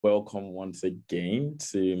Welcome once again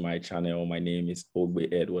to my channel. My name is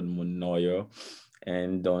Ogbe Edward Munoyo,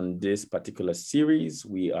 and on this particular series,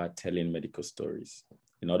 we are telling medical stories.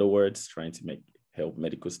 In other words, trying to help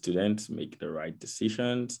medical students make the right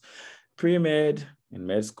decisions, pre-med, in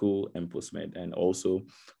med school, and post-med, and also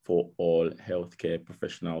for all healthcare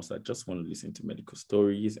professionals that just want to listen to medical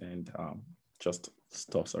stories and just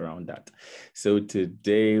stuff around that. So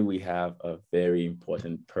today we have a very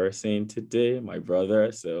important person today, my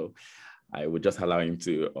brother. So I would just allow him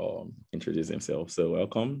to introduce himself. So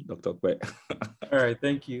welcome, Dr. Kwe. All right,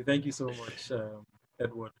 thank you. Thank you so much,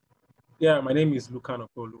 Edward. Yeah, my name is Lukan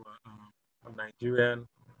Opeoluwa. I'm Nigerian,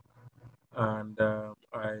 and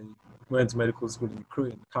I went to medical school in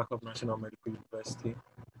Ukraine, Kharkiv National Medical University.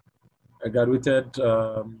 I graduated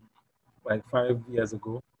like 5 years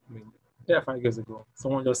ago. 5 years ago.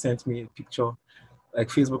 Someone just sent me a picture, like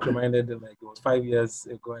Facebook reminded them, like it was 5 years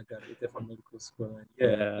ago I graduated from medical school.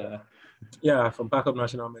 And from Kharkiv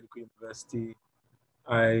National Medical University.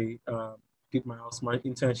 I did my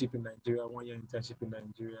internship in Nigeria, 1 year internship in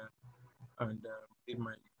Nigeria, and did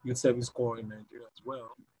my youth service corps in Nigeria as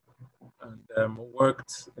well, and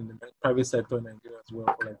worked in the private sector in Nigeria as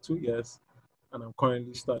well for like 2 years, and I'm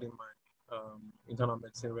currently studying my internal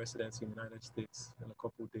medicine residency in the United States in a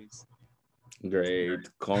couple of days. Great,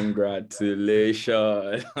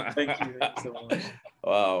 congratulations. Thank you so much.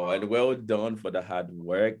 Wow, and well done for the hard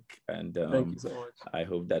work. And thank you so much. I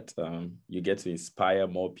hope that you get to inspire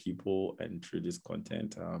more people, and through this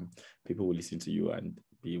content, people will listen to you and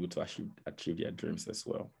be able to achieve their dreams as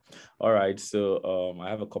well. All right, so I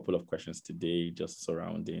have a couple of questions today just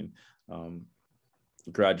surrounding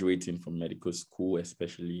graduating from medical school,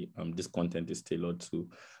 especially this content is tailored to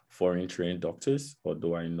foreign trained doctors,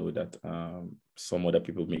 although I know that some other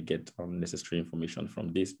people may get necessary information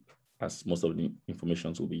from this, as most of the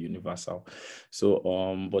information will be universal. So,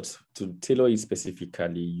 but to tailor it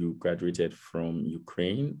specifically, you graduated from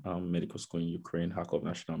Ukraine, medical school in Ukraine, Kharkov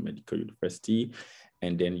National Medical University,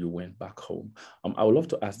 and then you went back home. I would love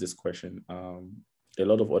to ask this question. A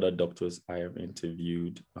lot of other doctors I have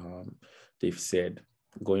interviewed, they've said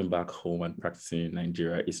going back home and practicing in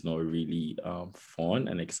Nigeria is not really fun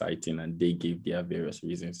and exciting, and they gave their various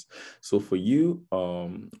reasons. So for you,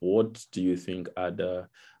 what do you think are the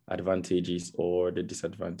advantages or the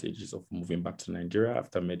disadvantages of moving back to Nigeria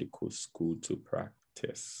after medical school to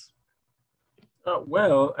practice?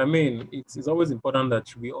 Well, I mean, it's always important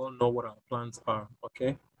that we all know what our plans are,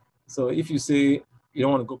 okay? So if you say you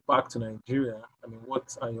don't want to go back to Nigeria, I mean,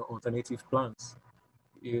 what are your alternative plans?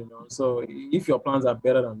 You know, so if your plans are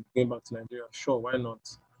better than going back to Nigeria, sure, why not?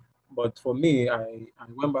 But for me, I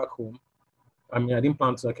went back home. I mean, I didn't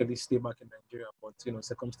plan to actually stay back in Nigeria, but, you know,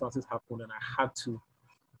 circumstances happened and I had to,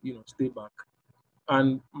 you know, stay back.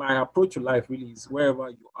 And my approach to life really is wherever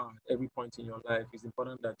you are, at every point in your life, it's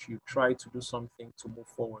important that you try to do something to move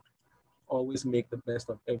forward. Always make the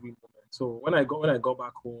best of every moment. So when I got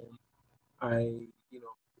back home, I, you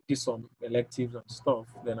know, did some electives and stuff.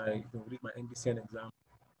 Then I did my MBCN exam.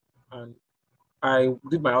 And I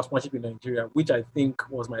did my housemanship in Nigeria, which I think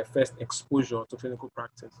was my first exposure to clinical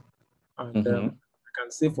practice. And I can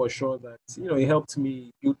say for sure that, you know, it helped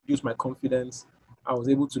me use my confidence. I was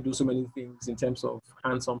able to do so many things in terms of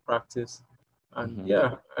hands-on practice. And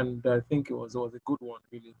and I think it was a good one,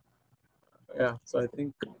 really. Yeah, so I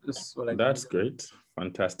think this is what I That's great.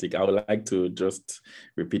 Fantastic. I would like to just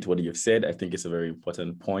repeat what you've said. I think it's a very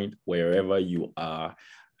important point wherever you are,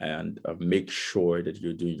 and make sure that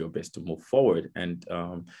you're doing your best to move forward. And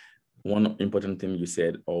one important thing you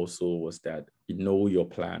said also was that you know your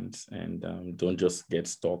plans, and don't just get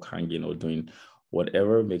stuck hanging or doing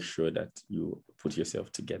whatever. Make sure that you put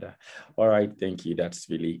yourself together. All right, thank you. That's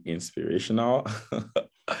really inspirational.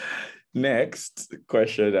 Next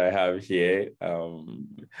question I have here.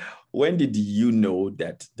 When did you know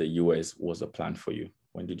that the US was a plan for you?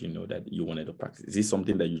 When did you know that you wanted to practice? Is this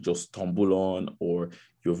something that you just stumble on, or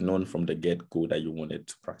you've known from the get-go that you wanted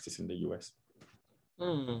to practice in the US?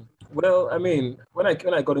 Well, I mean, when I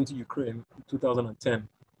got into Ukraine in 2010,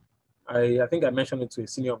 I think I mentioned it to a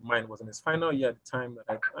senior of mine. It was in his final year at the time that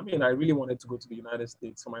I really wanted to go to the United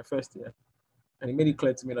States for my first year. And he made it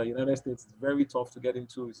clear to me that the United States is very tough to get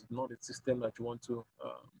into. It's not a system that you want to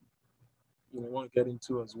get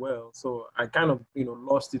into as well. So I kind of,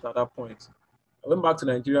 lost it at that point. I went back to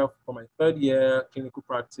Nigeria for my third year clinical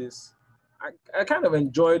practice. I kind of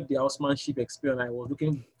enjoyed the housemanship experience. I was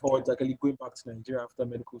looking forward to actually going back to Nigeria after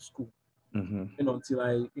medical school. Until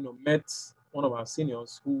I, met one of our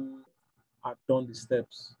seniors who had done the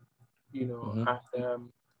steps, and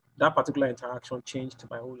that particular interaction changed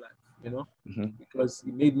my whole life. because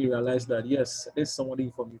it made me realize that, yes, there's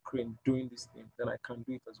somebody from Ukraine doing this thing, then I can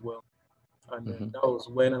do it as well. And then that was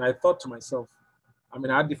when, and I thought to myself, I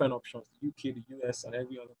mean, I had different options, the UK, the US, and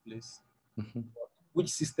every other place. Which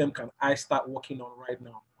system can I start working on right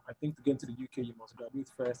now? I think to get into the UK, you must graduate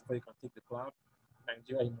first before you can take the club.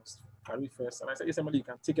 Nigeria, you must graduate first. And I said, yes, Emily, you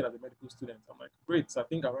can take it as a medical student. I'm like, great. So I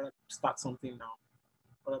think I'd rather start something now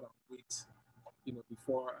rather than wait,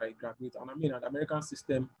 before I graduate. And I mean, the American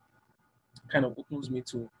system kind of opens me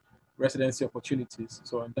to residency opportunities.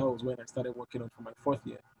 So, and that was when I started working on for my fourth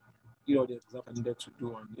year. The exam I needed to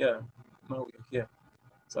do. And yeah, now we're here.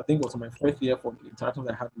 So I think it was my fourth year for the interactions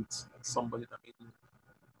I had with somebody that made me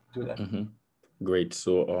do that. Great.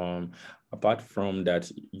 So apart from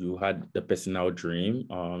that, you had the personal dream.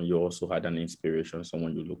 You also had an inspiration,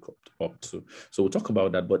 someone you look up to. So we'll talk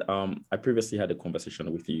about that. But I previously had a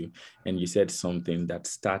conversation with you, and you said something that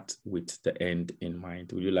starts with the end in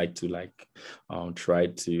mind. Would you like to try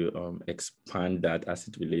to expand that as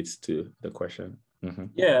it relates to the question?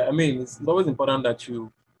 Yeah, I mean, it's always important that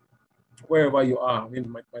you, wherever you are. I mean,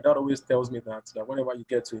 my dad always tells me that whenever you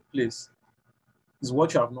get to a place, is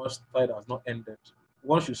what you have not started has not ended.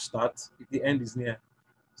 Once you start, the end is near.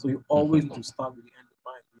 So you always need to start with the end in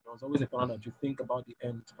mind. It's always important that you think about the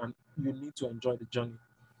end, and you need to enjoy the journey.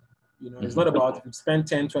 It's not about if you spend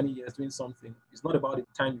 10, 20 years doing something. It's not about the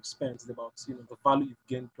time you've spent. It's about, the value you've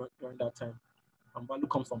gained during that time. And value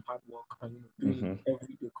comes from hard work and, doing it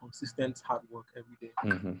every day, consistent hard work every day.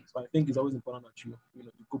 So I think it's always important that you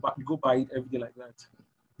go by it every day like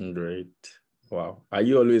that. Great. Wow. Are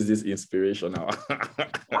you always this inspirational?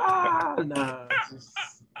 Nah.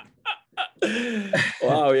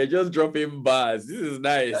 Wow, you're just dropping bars. This is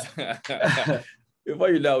nice. Before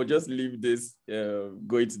you know, I'll just leave this,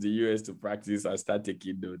 going to the US to practice and start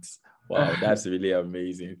taking notes. Wow, that's really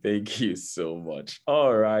amazing. Thank you so much.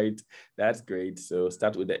 All right, that's great. So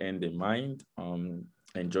start with the end in mind.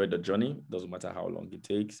 Enjoy the journey. Doesn't matter how long it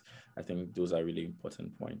takes. I think those are really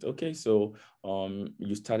important points. Okay, so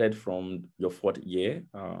you started from your fourth year.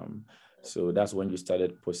 So that's when you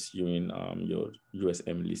started pursuing your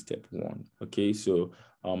USMLE step one. Okay, so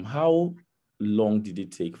how long did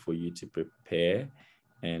it take for you to prepare,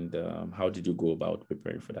 and how did you go about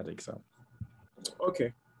preparing for that exam?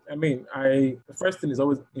 Okay, I mean, the first thing is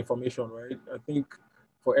always information, right? I think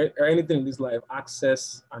for anything in this life,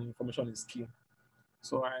 access and information is key.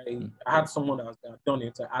 So I had someone that has done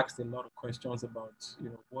it. I asked a lot of questions about,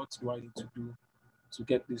 what do I need to do to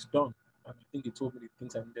get this done? And I think he told me the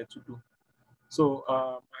things I needed to do. So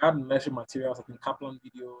I had lecture materials, I think Kaplan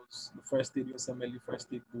videos, the first aid USMLE, first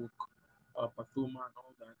aid book, Pathoma and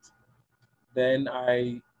all that. Then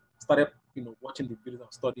I started, watching the videos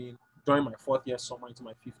and studying during my fourth year summer into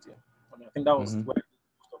my fifth year. And I think that was where I did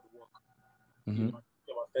most of the work.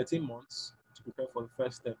 About 13 months to prepare for the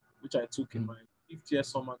first step, which I took in my fifth year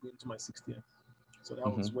summer going into my sixth year. So that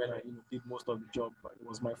was when I did most of the job. But it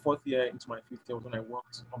was my fourth year into my fifth year when I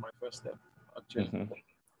worked on my first step, actually.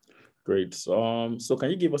 Great. So can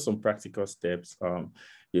you give us some practical steps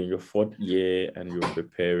in your fourth year and you're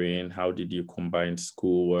preparing? How did you combine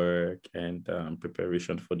schoolwork and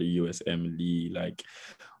preparation for the USMLE? Like,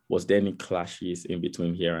 was there any clashes in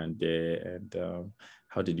between here and there? And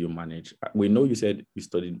how did you manage? We know you said you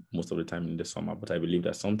studied most of the time in the summer, but I believe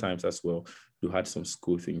that sometimes as well, you had some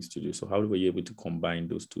school things to do. So how were you able to combine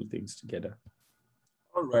those two things together?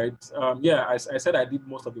 All right. Yeah, I said I did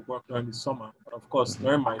most of the work during the summer, but of course,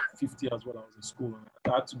 during my fifth year as well, I was in school.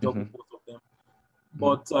 I had to juggle both of them.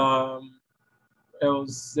 But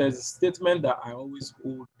there's a statement that I always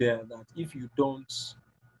hold there that if you don't,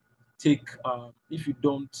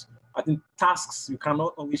 I think tasks, you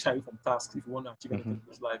cannot always shy away from tasks if you want to achieve anything in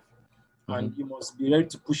this life. And you must be ready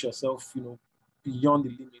to push yourself, beyond the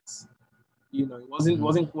limits. It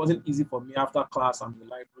wasn't easy for me after class. I'm in the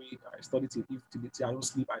library. I study till I don't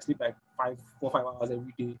sleep. I sleep like 4 or 5 hours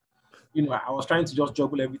every day. I was trying to just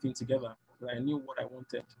juggle everything together. I knew what I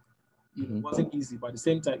wanted. It wasn't easy, but at the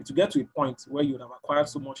same time, to get to a point where you would have acquired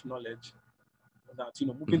so much knowledge that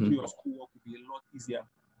moving through your schoolwork would be a lot easier.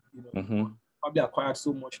 Probably acquired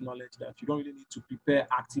so much knowledge that you don't really need to prepare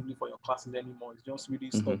actively for your classes anymore. It's just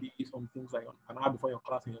really study some things like an hour before your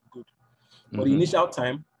class and you're good. But the initial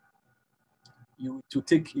time, to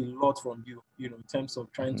take a lot from you, in terms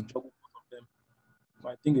of trying to juggle both of them. But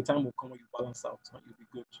I think the time will come when you balance out and you'll be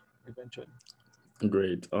good eventually.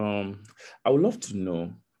 Great. I would love to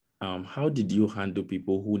know, how did you handle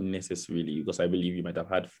people who necessarily, because I believe you might have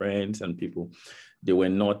had friends and people, they were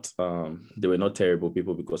not terrible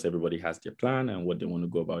people because everybody has their plan and what they want to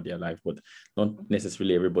go about their life, but not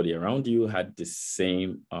necessarily everybody around you had the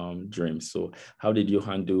same dreams. So how did you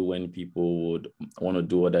handle when people would want to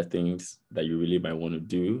do other things that you really might want to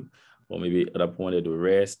do, or maybe other people wanted to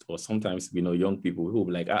rest, or sometimes, young people who will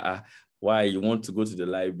be like, why you want to go to the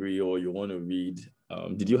library or you want to read?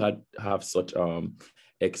 Did you have such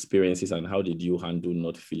experiences, and how did you handle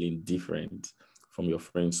not feeling different from your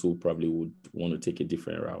friends who probably would want to take a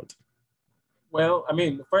different route? Well, I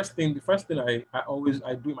mean, the first thing I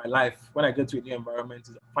do in my life when I get to a new environment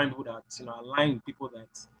is find people that align with people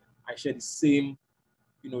that I share the same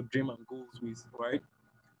dream and goals with, right?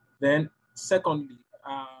 Then secondly,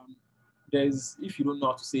 there's if you don't know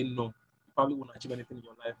how to say no, you probably won't achieve anything in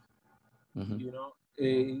your life.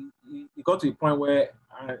 It got to a point where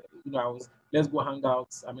I was, let's go hang out.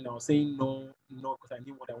 I mean, I was saying no because I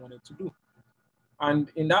knew what I wanted to do. And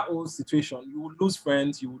in that whole situation, you will lose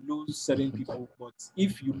friends, you will lose certain people. But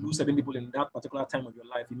if you lose certain people in that particular time of your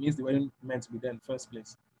life, it means they weren't meant to be there in the first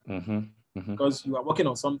place. Because you are working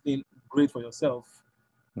on something great for yourself.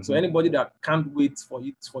 So anybody that can't wait for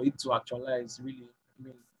it to actualize, really, I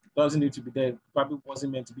mean, doesn't need to be there. Probably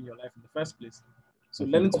wasn't meant to be in your life in the first place. So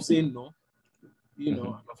learning to say no, and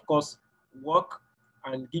of course, work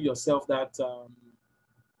and give yourself that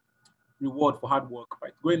reward for hard work,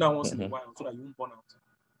 right? Going down once in a while so that you won't burn out.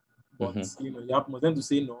 But you must learn to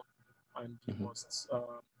say no, and you must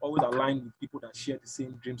always align with people that share the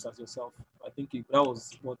same dreams as yourself. I think that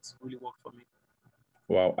was what really worked for me.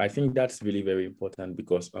 Wow, I think that's really very important,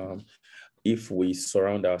 because if we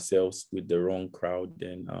surround ourselves with the wrong crowd,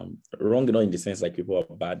 then wrong not in the sense like people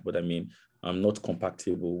are bad, but I mean, not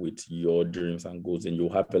compatible with your dreams and goals, and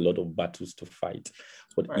you'll have a lot of battles to fight.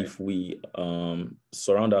 But if we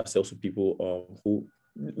surround ourselves with people who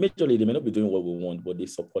majorly, they may not be doing what we want, but they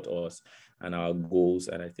support us and our goals,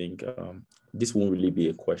 and I think this won't really be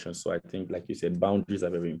a question. So I think, like you said, boundaries are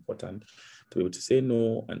very important, to be able to say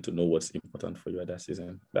no and to know what's important for you at that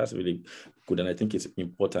season. That's really good. And I think it's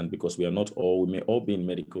important because we may all be in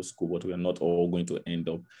medical school, but we are not all going to end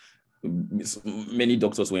up, many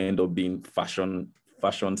doctors will end up being fashion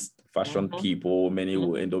people, many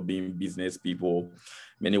will end up being business people,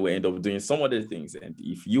 many will end up doing some other things. And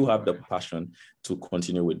if you have the passion to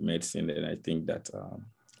continue with medicine, then I think that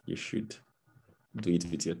you should do it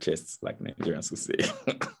with your chest, like Nigerians will say.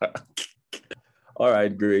 All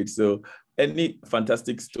right, great. So any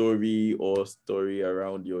fantastic story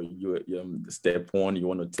around your step one you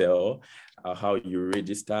want to tell, how you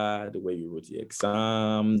registered, where you wrote the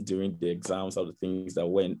exam, during the exams, all the things that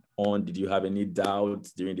went on? Did you have any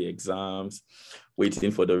doubts during the exams,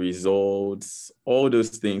 waiting for the results, all those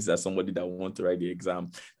things that somebody that wants to write the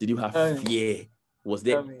exam? Did you have fear? Was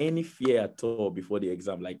there any fear at all before the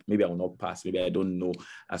exam? Like, maybe I will not pass, maybe I don't know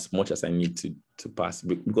as much as I need to pass.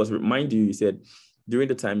 Because mind you said during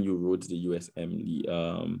the time you wrote the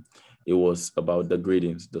USMLE, it was about the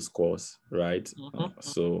gradings, the scores, right?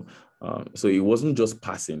 So it wasn't just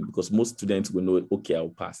passing, because most students will know, okay, I'll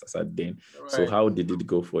pass as at then. Right. So how did it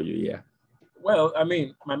go for you? Yeah. Well, I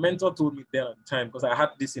mean, my mentor told me there at the time, because I had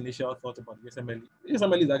this initial thought about USMLE.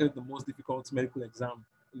 USMLE is actually the most difficult medical exam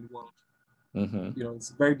in the world. It's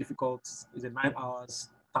very difficult. It's a 9 hours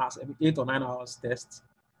task, every 8 or 9 hours test.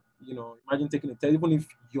 Imagine taking a test, even if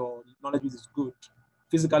your knowledge is good,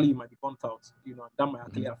 physically you might be burnt out, and that might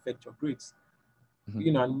actually affect your grades. And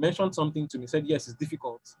he mentioned something to me, said, yes, it's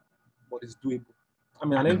difficult, but it's doable. I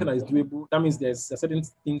mean, and anything that is doable, that means there's certain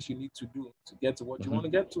things you need to do to get to what you want to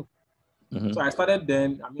get to. So I started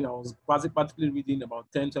then. I mean, I was practically reading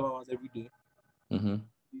about 10, 12 hours every day.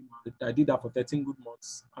 I did that for 13 good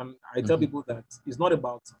months. And I tell people that it's not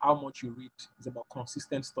about how much you read, it's about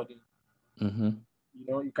consistent studying.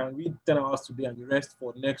 You can read 10 hours today and you rest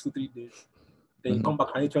for the next 2-3 days. Then you come back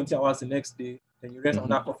and read 20 hours the next day. Then you rest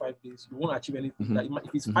another for 5 days. You won't achieve anything.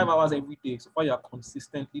 If it's 5 hours every day, so far you are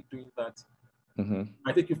consistently doing that, it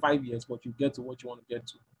might take you 5 years, but you get to what you want to get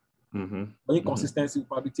to. But inconsistency will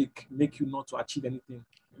probably make you not to achieve anything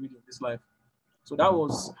really in this life. So that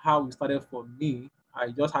was how it started for me. I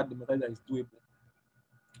just had the mentality that it's doable.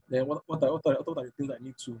 Then what are the things I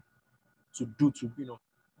need to do to,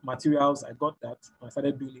 materials? I got that. I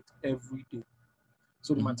started doing it every day.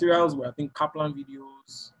 So the materials were, I think, Kaplan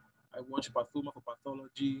videos. I watched Pathoma for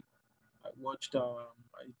pathology. I watched, I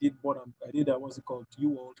did what's it called?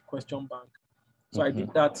 UWorld question bank. So I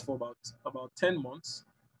did that for about 10 months.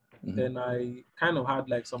 Then I kind of had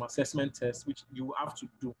like some assessment tests, which you have to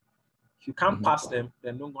do. If you can't pass them,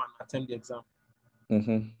 then don't go and attempt the exam.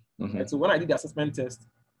 Right? So when I did the assessment test,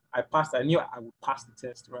 I passed. I knew I would pass the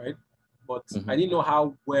test, right? But I Mm-hmm. didn't know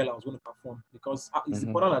how well I was going to perform, because it's Mm-hmm.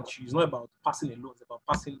 important that it's not about passing alone, it's about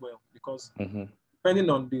passing well. Because Mm-hmm. depending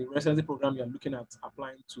on the residency program you're looking at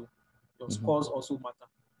applying to, your Mm-hmm. scores also matter.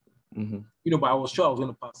 Mm-hmm. But I was sure I was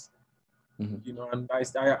going to pass. Mm-hmm. And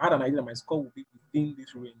I had an idea that my score would be within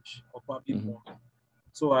this range or probably Mm-hmm. more.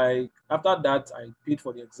 So after that I paid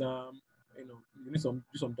for the exam. You need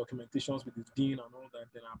do some documentations with the dean and all that.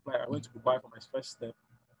 Then I applied. I went to Dubai for my first step.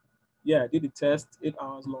 Yeah, I did the test, 8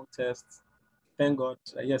 hours long test. Thank God,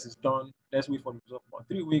 yes, it's done. Let's wait for the result for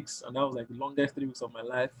 3 weeks, and that was like the longest 3 weeks of my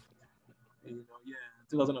life. Yeah,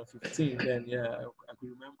 2015. Then yeah, I could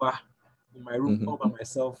remember in my room Mm-hmm. all by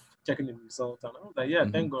myself checking the result, and I was like, yeah,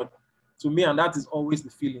 Mm-hmm. thank God. To me, and that is always the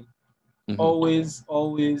feeling. Mm-hmm.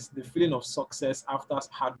 Always the feeling of success after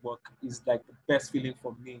hard work is like the best feeling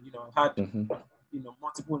for me. I've had Mm-hmm.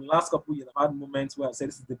 multiple in the last couple of years. I've had moments where I said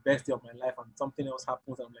this is the best day of my life, and something else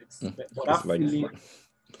happens. I'm like, this is the best. But It's that like, feeling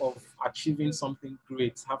of achieving something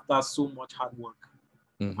great after so much hard work,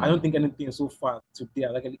 I mm-hmm. don't think anything so far today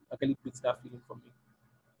actually beats that feeling for me.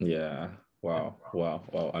 Yeah. Wow. Wow.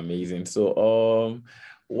 Wow. Amazing. So,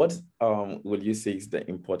 what would you say is the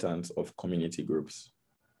importance of community groups?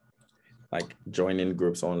 Like joining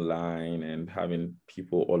groups online and having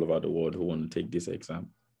people all over the world who want to take this exam?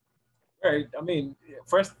 Right. I mean,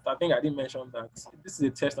 first, I think I didn't mention that this is a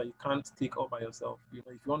test that you can't take all by yourself. If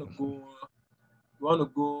you want to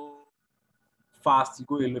go fast, you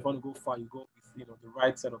go alone. If you want to go far, you go with the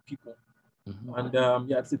right set of people. Mm-hmm. And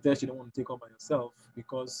yeah, it's a test you don't want to take all by yourself,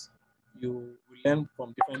 because you learn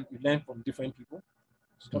from different people,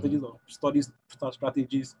 strategies of studies,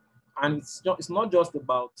 strategies, and it's not just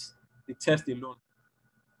about the test alone,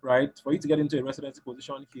 right? For you to get into a residency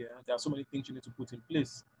position here, there are so many things you need to put in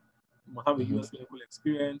place. You must have a Mm-hmm. US clinical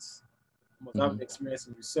experience. You must Mm-hmm. have experience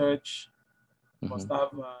in research. You must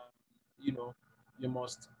Mm-hmm. have, you know, you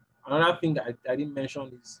must. Another thing I didn't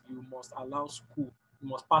mention is you must allow school. You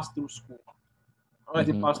must pass through school. And when I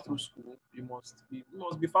say Mm-hmm. pass through school, you must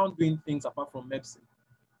be found doing things apart from medicine.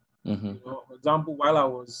 Mm-hmm. For example, while I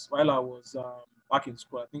was back in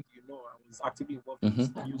school, I think I was actively involved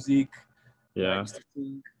Mm-hmm. in music. I Yeah. used to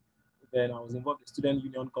sing. Then I was involved in student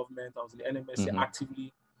union government. I was in the NMSC Mm-hmm.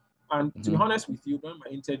 actively. And to be Mm-hmm. honest with you, during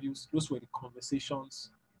my interviews, those were the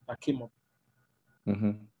conversations that came up.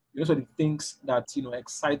 Mm-hmm. Those are the things that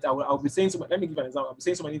excite. I'll be saying. Let me give an example. I'll be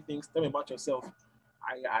saying so many things. Tell me about yourself.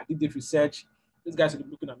 I did this research. These guys will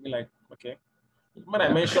be looking at me like, okay. When I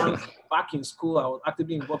mentioned back in school, I was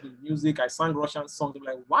actively involved in music. I sang Russian songs.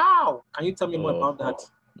 They're like, wow, can you tell me more Oh. about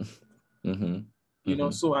that? Mm-hmm.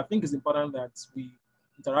 Mm-hmm. So I think it's important that we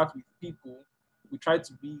interact with people. We try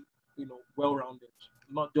to be, well-rounded,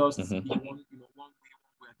 not just Mm-hmm. be one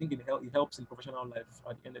way. I think it helps in professional life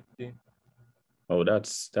at the end of the day. Oh,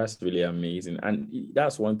 that's really amazing, and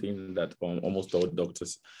that's one thing that almost all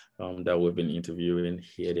doctors that we've been interviewing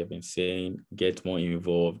here, they've been saying, get more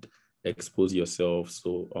involved, expose yourself.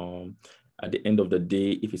 So at the end of the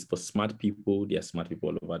day, if it's for smart people, there are smart people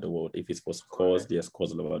all over the world. If it's for scores, there are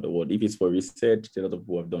scores all over the world. If it's for research, there are a lot of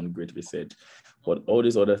people who have done great research. But all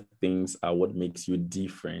these other things are what makes you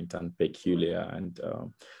different and peculiar, and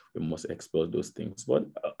we must explore those things. But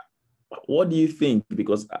what do you think?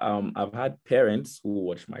 Because I've had parents who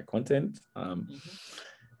watch my content.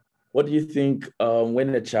 What do you think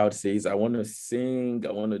when a child says, I want to sing,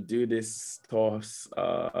 I want to do this stuff,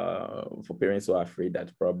 for parents who are afraid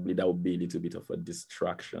that probably that would be a little bit of a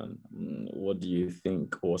distraction? What do you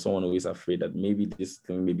think? Or someone who is afraid that maybe this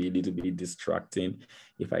thing may be a little bit distracting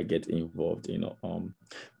if I get involved,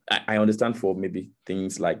 I understand for maybe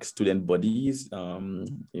things like student bodies,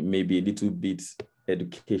 it may be a little bit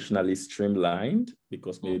educationally streamlined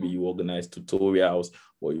because maybe you organize tutorials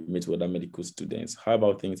or you meet with other medical students. How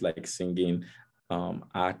about things like singing,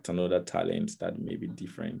 art, and other talents that may be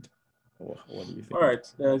different? What do you think? All right,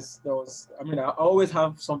 I always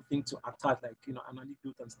have something to attach, like an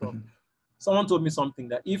anecdote and stuff. Mm-hmm. Someone told me something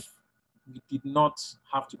that if we did not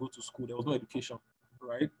have to go to school, there was no education,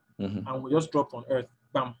 right? Mm-hmm. And we just dropped on earth,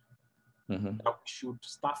 bam, Mm-hmm. that we should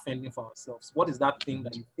start fending for ourselves. What is that thing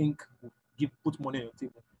that you think will put money on your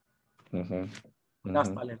table? Mm-hmm. That's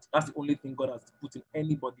Mm-hmm. talent. That's the only thing God has put in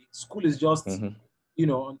anybody. School is just,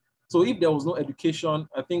 Mm-hmm. So if there was no education,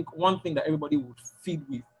 I think one thing that everybody would feed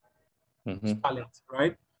with is Mm-hmm. talent,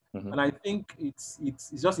 right? Mm-hmm. And I think it's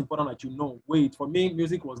just important that wait, for me,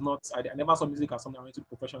 music was not, I never saw music as something I went to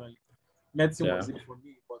professionally. Medicine Yeah. was it for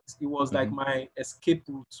me, but it was like Mm-hmm. my escape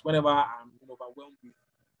route whenever I'm overwhelmed with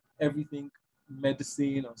everything,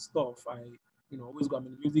 medicine and stuff. I always go. I'm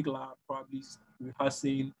in the music lab, probably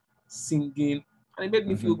rehearsing, singing, and it made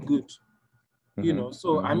me feel Mm-hmm. good. You know,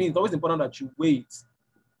 so I mean, it's always important that you wait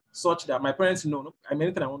such that my parents know, no, I mean,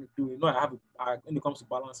 anything I want to do, you know, when it comes to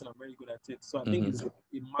balancing, I'm very good at it. So I think it's a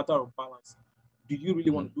matter of balance. Do you really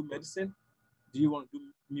want to do medicine? Do you want to do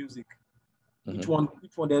music? Each one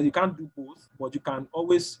there, you can't do both, but you can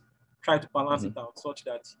always try to balance it out such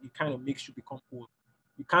that it kind of makes you become whole.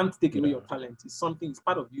 You can't take away your talent. It's something, it's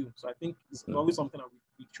part of you. So I think it's always something that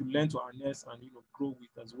we should learn to harness and, you know, grow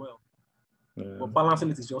with as well. But balancing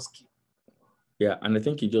it is just key. Yeah, and I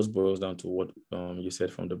think it just boils down to what you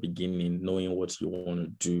said from the beginning, knowing what you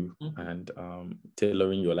want to do and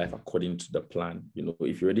tailoring your life according to the plan. You know,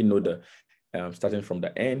 if you already know the starting from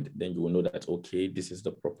the end, then you will know that, okay, this is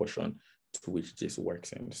the proportion to which this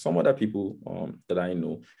works. And some other people that I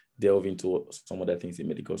know delve into some other things in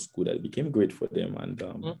medical school that became great for them, and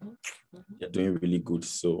they're doing really good.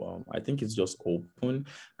 So I think it's just open,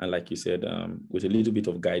 and like you said, with a little bit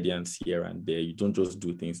of guidance here and there, you don't just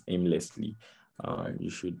do things aimlessly. You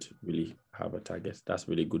should really have a target. That's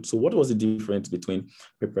really good. So what was the difference between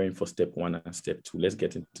preparing for step 1 and step 2? Let's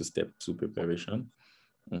get into step 2 preparation.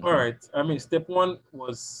 All right. I mean, step 1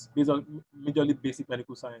 was based on majorly basic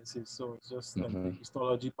medical sciences. So it's just like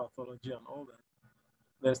histology, pathology, and all that.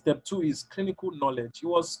 Then step 2 is clinical knowledge. It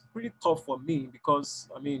was pretty tough for me because,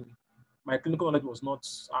 I mean, my clinical knowledge was not,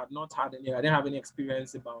 I didn't have any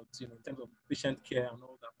experience about, you know, in terms of patient care and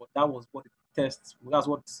all that. But that was what that's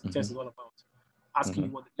what test is all about. Asking you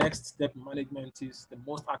what the next step in management is, the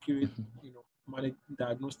most accurate, you know,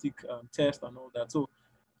 diagnostic test and all that. So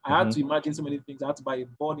I had to imagine so many things. I had to buy a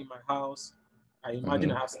board in my house. I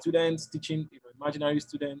imagine I have students teaching, you know, imaginary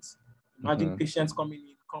students. Imagine patients coming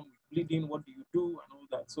in, come with bleeding. What do you do and all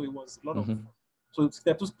that? So it was a lot of. So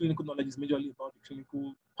step 2 clinical knowledge is majorly about the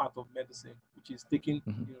clinical part of medicine, which is taking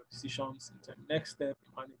you know, decisions in the next step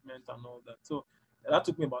in management and all that. So that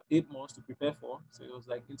took me about 8 months to prepare for. So it was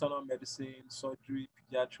like internal medicine, surgery,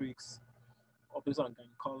 pediatrics, obstetrics and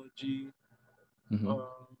gynecology.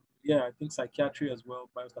 Yeah, I think psychiatry as well,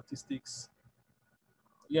 biostatistics.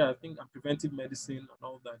 Yeah, I think and preventive medicine and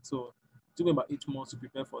all that. So it took me about 8 months to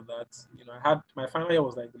prepare for that. You know, I had my final year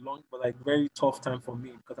was like very tough time for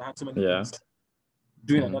me because I had so many things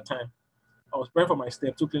doing at that time. I was preparing for my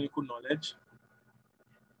step 2 clinical knowledge,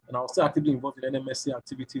 and I was still actively involved in NMSC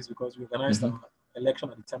activities because we organized an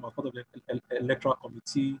election at the time. I was part of the electoral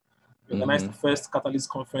committee. We organized the first Catalyst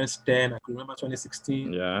conference then. I could remember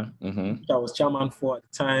 2016. Which I was chairman for at the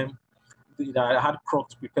time. That I had CROC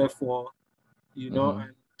to prepare for, you know,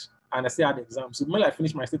 and I still had exams. So when I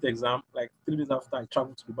finished my state exam, like 3 days after, I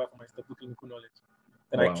traveled to Dubai for my step 2 clinical knowledge.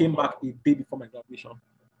 Then I came back a day before my graduation.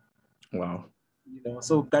 Wow. You know,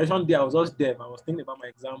 so graduation day, I was just there. I was thinking about my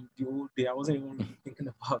exam the whole day. I wasn't even really thinking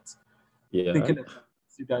about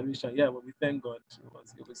the graduation. Yeah, but we thank God.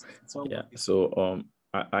 It's all yeah. So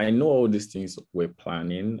I know all these things we're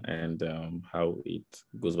planning and how it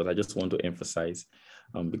goes, but I just want to emphasize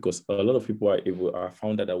because a lot of people are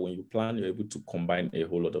found that when you plan, you're able to combine a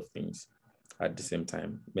whole lot of things at the same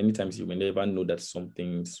time. Many times you may never know that some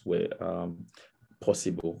things were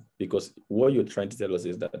possible, because what you're trying to tell us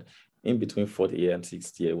is that in between 4th year and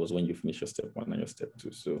 6th year was when you finish your step 1 and your step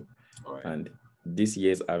 2. So, and these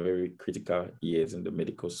years are very critical years in the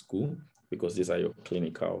medical school because these are your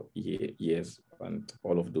clinical years and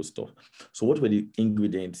all of those stuff. So what were the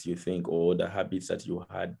ingredients you think, or the habits that you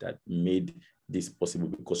had that made this possible?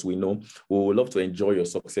 Because we know we would love to enjoy your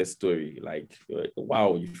success story. Like,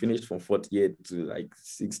 wow, you finished from 4th year to like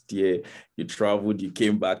 6th year, you traveled, you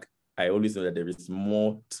came back. I always know that there is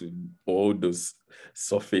more to all those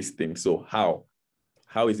surface things. So how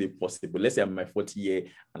is it possible? Let's say I'm in my 4th year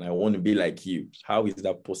and I want to be like you. How is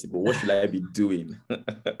that possible? What should I be doing?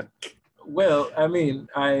 Well, I mean,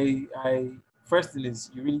 I first thing is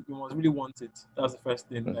you must really want it. That's the first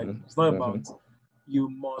thing. Like, it's not about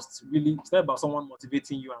it's not about someone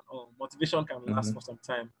motivating you and all. Motivation can last for some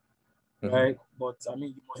time, right? But I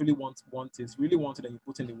mean, you must really want it. Really want it, and you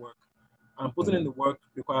put in the work. And putting in the work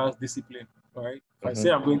requires discipline, right? If I say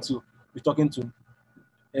I'm going to be talking to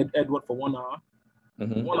Edward for 1 hour,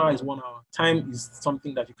 1 hour is 1 hour. Time is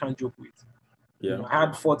something that you can't joke with. Yeah. You know, I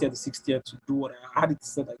had 4th year to 6th year to do what I had. It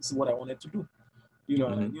said that this is what I wanted to do. You know,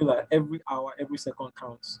 and I knew that every hour, every second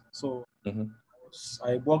counts. So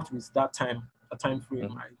I worked with that time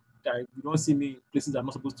frame. You don't see me in places I'm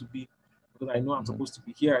not supposed to be, because I know I'm supposed to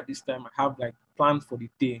be here at this time. I have like plans for the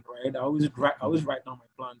day, right? I always write down my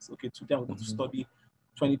plans. Okay, today I'm going to study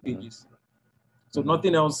 20 pages. So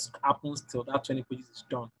nothing else happens till that 20 pages is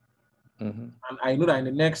done. And I know that in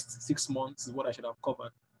the next 6 months is what I should have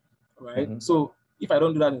covered, right? So if I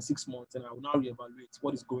don't do that in 6 months, then I will now reevaluate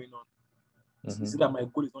what is going on. Is it that my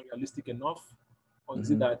goal is not realistic enough? Or is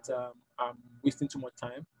it that I'm wasting too much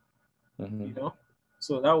time, you know.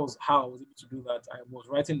 So that was how I was able to do that. I was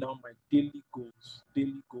writing down my daily goals,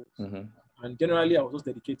 and generally I was just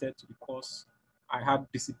dedicated to the course. I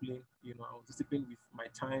had discipline, you know. I was disciplined with my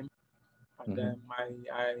time, and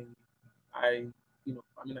I, you know,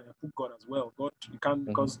 I mean, I put God as well. God, you can't,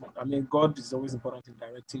 because I mean, God is always important in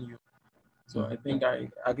directing you. So I think I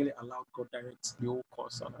really allowed God direct the whole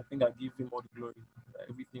course, and I think I give Him all the glory.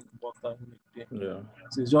 Everything worked out in the day. Yeah.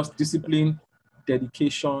 So it's just discipline,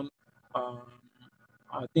 dedication.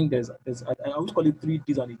 I think I always call it 3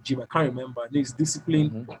 Ds and a G. I can't remember. There's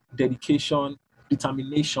discipline, dedication,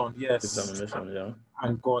 determination. Yes, Determination. Yeah.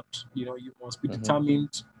 and God. You know, you must be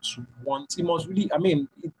determined to want. It must really. I mean,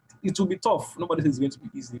 it will be tough. Nobody says it's going to be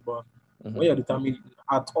easy, but when you're determined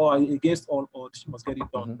at all, against all odds, you must get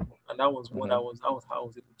it done. And that was what I was. That was how I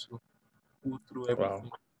was able to go through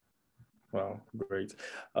everything. Wow, great.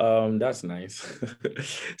 That's nice.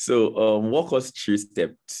 So walk us through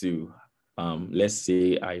step 2. Let's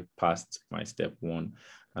say I passed my step 1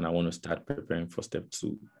 and I want to start preparing for step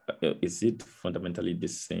 2. Is it fundamentally the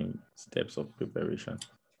same steps of preparation?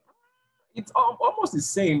 It's almost the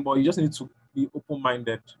same, but you just need to be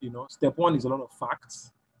open-minded. You know, step 1 is a lot of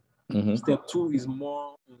facts. Step 2 is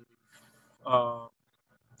more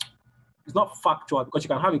it's not factual, because you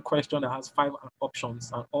can have a question that has 5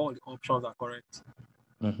 options and all the options are correct.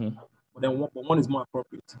 But then one is more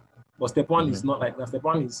appropriate. But step 1 is not like that. Step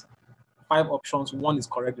 1 is 5 options, 1 is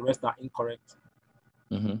correct, the rest are incorrect.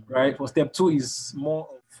 Right? For step 2 is more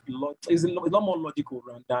of is a lot more logical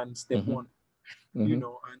than step 1. You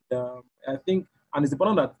know, and I think, and it's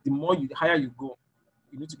important that the more higher you go,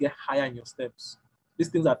 you need to get higher in your steps. These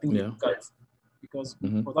things are things you look at, because for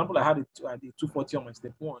example, I had a 240 on my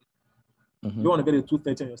step 1. You want to get a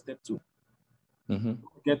 230 on your step 2.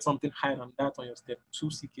 Get something higher than that on your step 2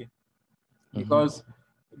 CK, because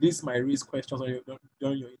this might raise questions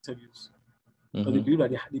during your interviews. Because they believe that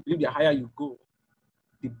the higher you go,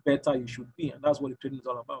 the better you should be, and that's what the training is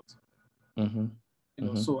all about. You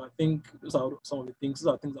know, so I think those are some of the things.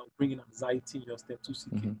 Those are things that will bring in anxiety in your step 2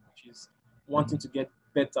 CK, which is wanting to get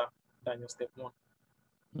better than your step 1.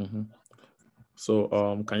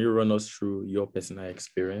 So can you run us through your personal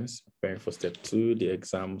experience preparing for step 2, the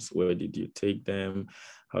exams? Where did you take them?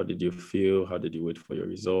 How did you feel? How did you wait for your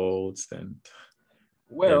results? And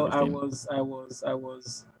well, everything?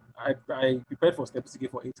 I prepared for step 2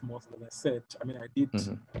 for 8 months, as I said. I mean, I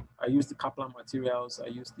used the Kaplan materials. I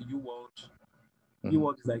used the UWorld.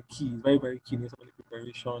 UWorld is like key, very, very key in the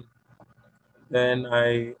preparation. Then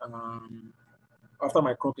after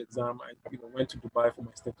my CROC exam, I went to Dubai for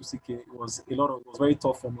my step 2 CK. It was very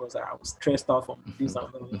tough for me, because I was stressed out from this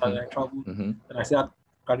and that. I traveled, and I still had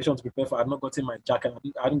graduation to prepare for. I had not gotten my jacket.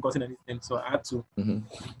 I hadn't gotten anything, so I had to,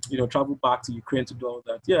 travel back to Ukraine to do all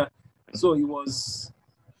that. Yeah, so it was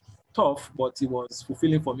tough, but it was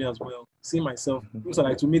fulfilling for me as well. Seeing myself, it was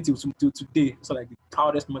like, to me till today, it was like the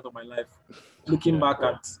proudest moment of my life. Looking back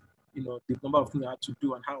at the number of things I had to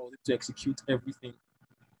do and how I was able to execute everything,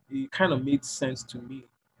 it kind of made sense to me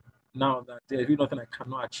now that there's really nothing I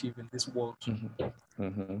cannot achieve in this world.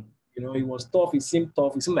 You know, it was tough. It seemed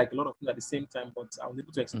tough. It seemed like a lot of things at the same time, but I was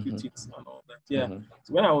able to execute it and all that. Yeah.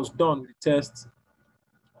 So when I was done with the test,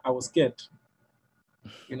 I was scared.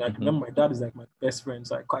 You know, I remember my dad is like my best friend,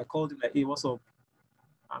 so I called him like, "Hey, what's up?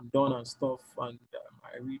 I'm done and stuff, and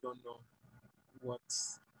I really don't know what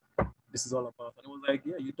this is all about." And he was like,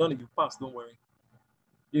 "Yeah, you done it. You passed. Don't worry."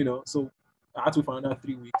 You know, so I had to wait for another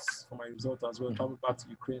 3 weeks for my result as well. Travel back to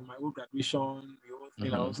Ukraine, my whole graduation, the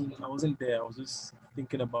whole thing. I wasn't there. I was just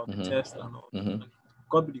thinking about the test and all. And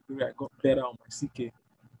God be the glory, I got better on my CK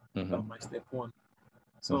than my step 1.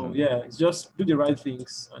 So yeah, it's just do the right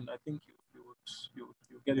things, and I think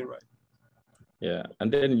you'll get it right. Yeah,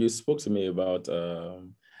 and then you spoke to me about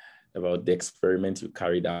the experiment you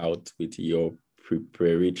carried out with your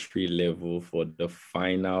preparatory level for your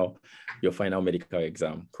final medical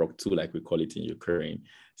exam, CROC 2, like we call it in Ukraine.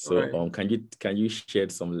 So can you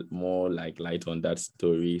shed some more light on that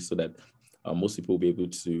story, so that most people will be able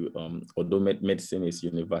to, although medicine is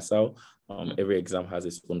universal, every exam has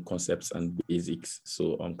its own concepts and basics.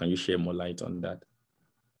 So can you share more light on that?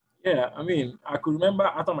 Yeah, I mean, I could remember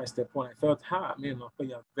after my step 1, I felt,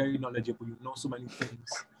 you're very knowledgeable. You know so many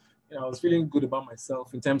things. You know, I was feeling good about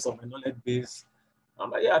myself in terms of my knowledge base.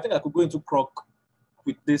 I'm like, yeah, I think I could go into CROC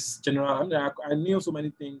with this general. I mean, I knew so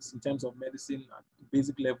many things in terms of medicine at the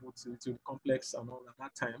basic level to the complex and all at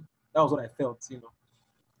that time. That was what I felt,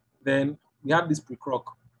 Then we had this pre-CROC.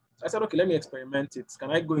 So I said, okay, let me experiment it.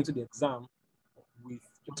 Can I go into the exam with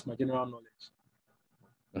just my general knowledge?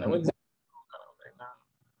 And I went to the CROC and I was like, nah,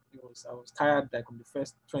 I was tired like on the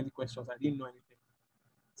first 20 questions. I didn't know anything.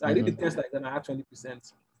 So I did the Mm-hmm. test like then I had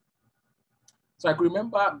 20%. So I could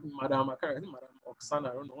remember Madam, I think Madam Oksana,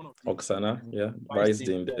 I don't know, one of the Oksana, yeah, vice Bryce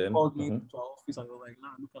dean, Dean then. called me Mm-hmm. to our office and was like,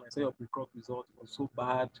 nah, look, and I saw your pre-croc result, it was so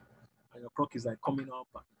bad, and your croc is like coming up,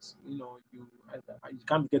 and you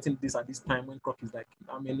can't be getting this at this time when croc is like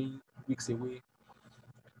how many weeks away.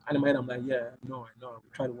 And in my head, I'm like, yeah, no, I know, we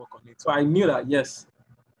try to work on it. So I knew that yes,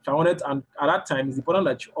 if I wanted, and at that time, it's important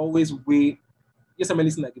that you always weigh USMLE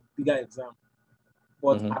is like a bigger exam.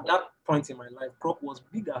 But Mm-hmm. at that point in my life, croc was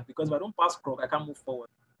bigger because if I don't pass croc, I can't move forward.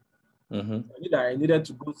 Mm-hmm. I knew that I needed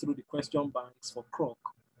to go through the question banks for croc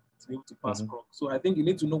to be able to pass Mm-hmm. croc. So I think you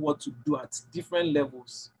need to know what to do at different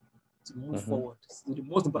levels to move Mm-hmm. forward. So the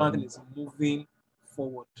most important thing is moving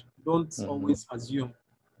forward. Don't Mm-hmm. always assume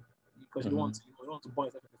because you don't Mm-hmm. want to, you don't want to burn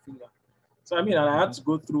yourself with the finger. So I mean, I had to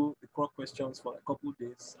go through the croc questions for a couple of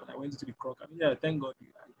days, and I went into the croc. I mean, yeah, thank God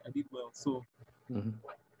I did well. So Mm-hmm.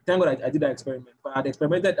 thank God I did that experiment. But I had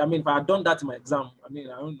experimented. I mean, if I had done that in my exam, I mean,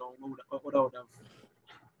 I don't know what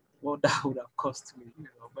that would have cost me. But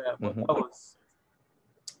Mm-hmm. that was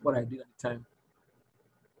what I did at the time.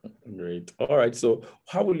 Great. All right. So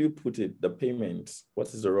how will you put it? The payments.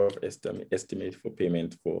 What is the rough estimate for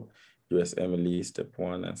payment for USMLE step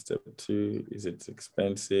 1 and step 2? Is it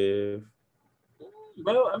expensive?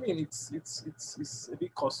 Well, I mean, it's a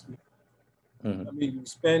bit costly. Mm-hmm. I mean, you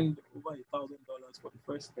spend over $1,000 for the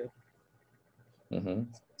first step. Mm-hmm.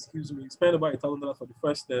 Excuse me, you spend over $1,000 for the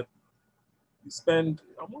first step. You spend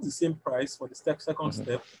almost the same price for the second Mm-hmm.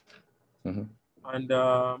 step. Mm-hmm. And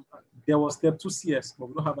there was step 2 CS, but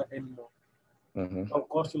we don't have that anymore. Mm-hmm. That will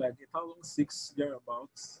cost you like 1,600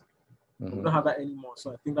 thereabouts. But we Mm-hmm. don't have that anymore.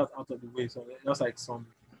 So I think that's out of the way. So that's like some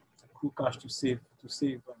cool cash to save.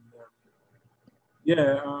 And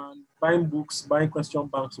yeah, and buying books, buying question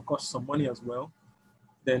banks will cost some money as well.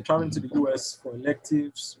 Then traveling to the US for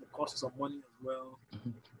electives will cost some money as well.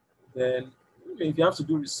 Then if you have to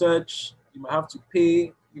do research, you might have to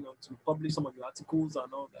pay, to publish some of the articles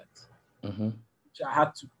and all that. Mm-hmm. Which I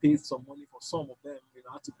had to pay some money for some of them.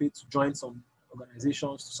 I had to pay to join some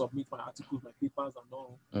organizations to submit my articles, my papers, and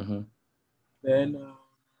all. Mm-hmm. Then,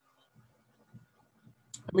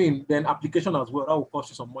 then application as well. That will cost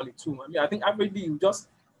you some money too. I mean, I think averagely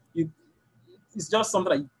it's just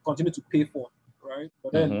something that you continue to pay for, right?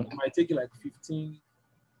 But then it might take you like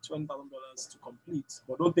 $15,000-$20,000 to complete.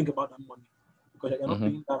 But don't think about that money because you're not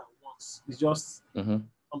paying that at once. It's just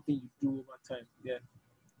something you do over time. Yeah.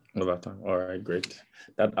 Over time. All right, great.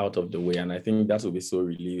 That out of the way. And I think that will be so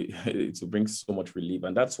relief. It will bring so much relief.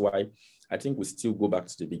 And that's why I think we still go back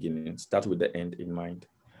to the beginning, start with the end in mind.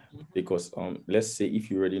 Because let's say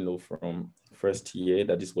if you already know from first year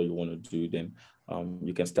that is what you want to do, then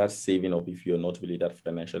you can start saving up if you're not really that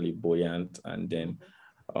financially buoyant. And then,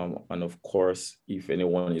 and of course, if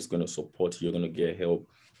anyone is going to support you, you're going to get help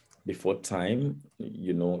before time.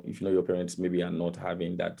 If your parents maybe are not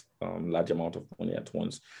having that large amount of money at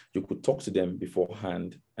once, you could talk to them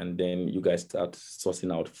beforehand, and then you guys start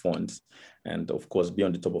sourcing out funds, and of course be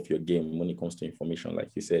on the top of your game when it comes to information,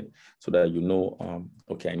 like you said, so that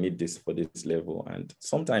okay, I need this for this level. And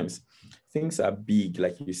sometimes things are big,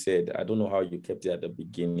 like you said. I don't know how you kept it at the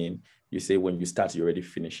beginning. You say when you start, you're already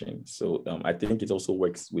finishing. So I think it also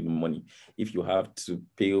works with money. If you have to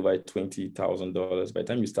pay over $20,000, by the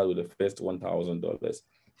time you start with the first $1,000,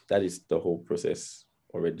 that is the whole process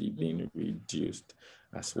already being reduced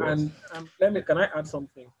as well. And can I add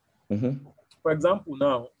something? Mm-hmm. For example,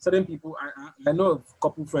 now certain people, I know a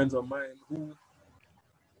couple friends of mine who,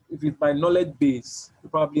 if it's by knowledge base, they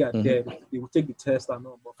probably are there. They will take the test and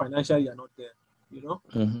all, but financially are not there. They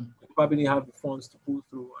probably have the funds to pull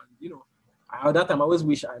through. And at that time, I always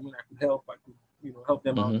wish I could help. I could help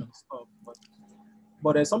them out and stuff.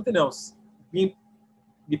 But there's something else. Be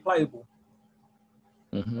pliable.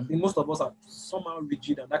 I think most of us are somehow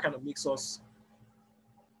rigid, and that kind of makes us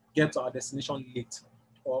get to our destination late,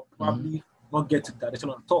 or probably not get to that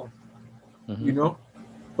destination at all.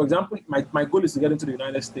 For example, my goal is to get into the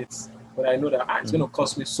United States, but I know that it's going to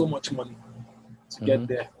cost me so much money to get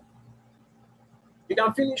there. You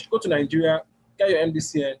can finish, go to Nigeria, get your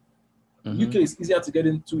MDCN. UK is easier to get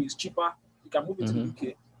into, it's cheaper. You can move into the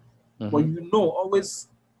UK. But always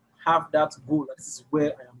have that goal. That this is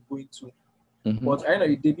where I am going to. But I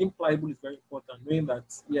know being pliable is very important. Knowing that,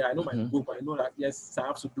 I know my goal, but I know that yes, I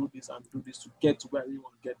have to do this and do this to get to where I really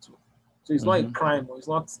want to get to. So it's not a crime, or it's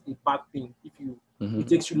not a bad thing if it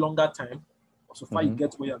takes you longer time, or so far you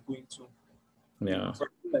get where you're going to. Yeah. So I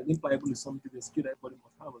feel like being pliable is something, a skill that everybody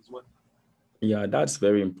must have as well. Yeah, that's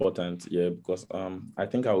very important. Yeah, because I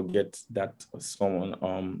think I will get that someone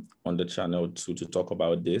on the channel to talk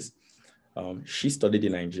about this. She studied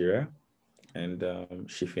in Nigeria, and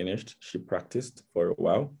she finished. She practiced for a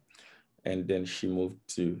while, and then she moved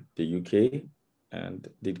to the UK and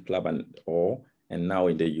did club and all, and now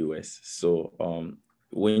in the US. So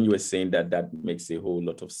when you were saying that, that makes a whole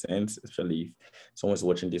lot of sense, especially if someone's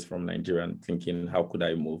watching this from Nigeria and thinking, how could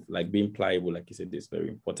I move? Like being pliable, like you said, is very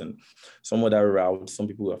important. Some other routes, some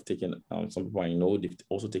people have taken, some people I know, they've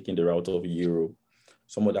also taken the route of Europe.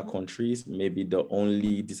 Some other countries, maybe the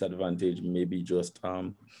only disadvantage, maybe just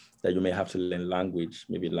that you may have to learn language,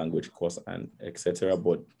 maybe language course and etc.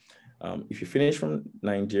 But if you finish from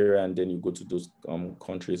Nigeria and then you go to those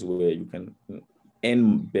countries where you can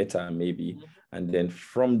earn better, maybe, and then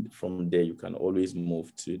from there you can always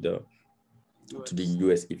move to the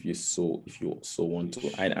US if you so want to.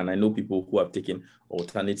 And I know people who have taken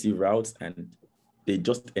alternative routes and they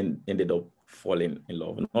just ended up falling in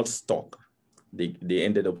love, not stuck. They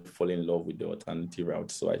ended up falling in love with the alternative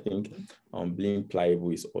route. So I think being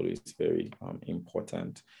pliable is always very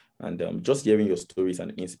important. And just hearing your stories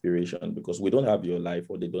and inspiration, because we don't have your life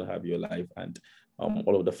or they don't have your life, and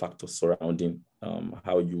all of the factors surrounding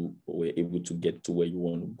how you were able to get to where you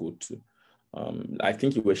want to go to. I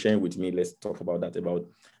think you were sharing with me, let's talk about that, about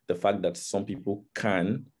the fact that some people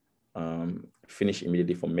can finish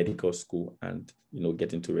immediately from medical school and, you know,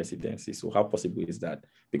 get into residency. So how possible is that?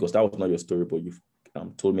 Because that was not your story, but you've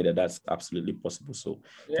told me that that's absolutely possible. So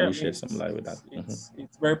Yeah, can you shed some light with that?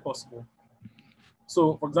 It's very possible.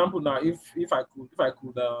 So, for example, now if I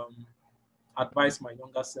could advise my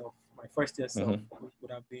younger self, my first year self,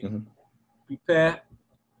 would have been prepare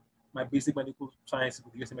my basic medical science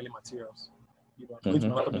with usmle materials. You know, going to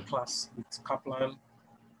my anatomy class with Kaplan,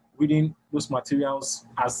 reading those materials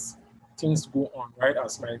as things go on, right?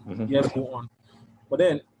 As my years go on. But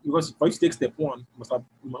then, because for you to take step one, you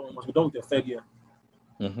must be done with your third year,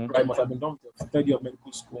 right? Must have been done with your third year of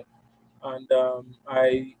medical school. And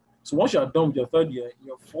so once you are done with your third year, in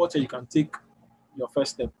your fourth year, you can take your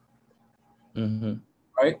first step,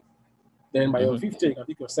 right? Then by your fifth year, you can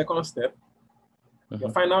take your second step.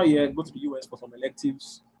 Your final year, go to the US for some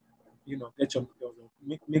electives, you know, get your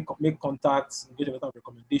make contacts, get your letter of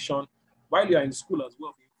recommendation. While you are in school as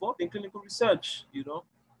well, be involved in clinical research, you know,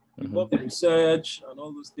 involved in research and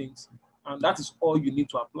all those things. And that is all you need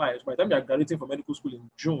to apply. So by the time you are graduating from medical school in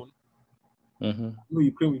June, you know,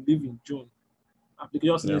 Ukraine will live in June.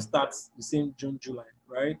 Application starts the same June, July,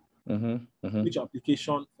 right? Which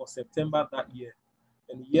application for September that year.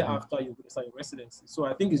 And the year after, you're going to start your residency. So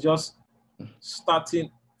I think it's just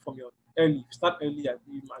starting from your early. Start early,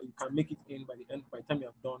 you can make it in by the time you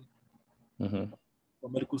have done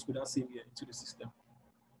from medical school that same year into the system.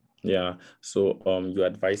 Yeah. So you're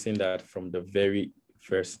advising that from the very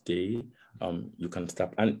first day, you can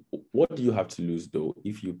start. And what do you have to lose though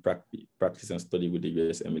if you practice and study with the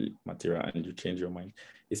usmle material and you change your mind?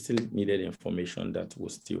 It's still needed information that will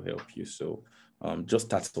still help you. So just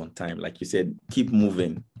start on time. Like you said, keep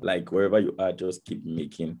moving. Like wherever you are, just keep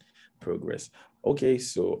making progress. Okay,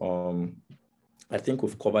 so I think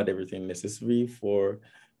we've covered everything necessary for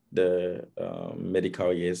the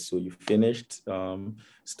medical years. So you finished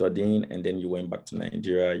studying and then you went back to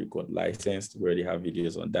Nigeria, you got licensed. We already have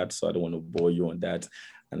videos on that, so I don't want to bore you on that.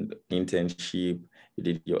 And internship, you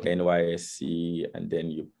did your NYSC and then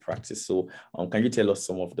you practice. So can you tell us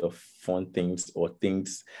some of the fun things or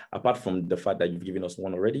things, apart from the fact that you've given us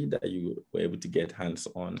one already, that you were able to get hands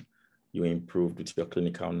on, you improved with your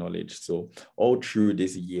clinical knowledge? So all through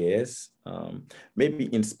these years, maybe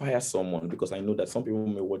inspire someone, because I know that some people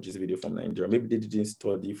may watch this video from Nigeria. Maybe they didn't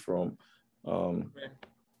study from,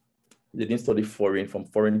 they didn't study from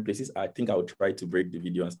foreign places. I think I would try to break the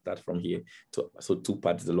video and start from here. So two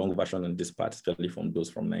parts, the long version and this part, especially from those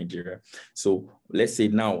from Nigeria. So let's say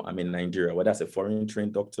now I'm in Nigeria, whether as a foreign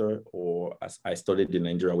trained doctor or as I studied in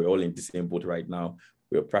Nigeria, we're all in the same boat right now.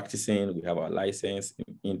 We're practicing, we have our license,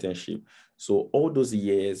 internship. So all those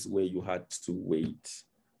years where you had to wait,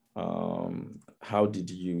 how did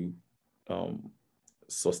you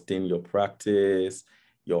sustain your practice,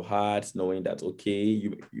 your heart, knowing that, okay,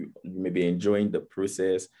 you may be enjoying the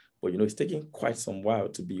process, but, you know, it's taking quite some while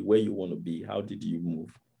to be where you want to be. How did you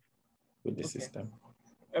move with the system?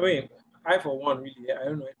 I mean, I, for one, really, I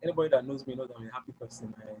don't know, anybody that knows me knows I'm a happy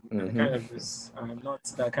person. I kind of just, I'm not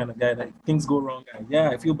that kind of guy that things go wrong.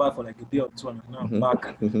 I feel bad for like a day or two and now I'm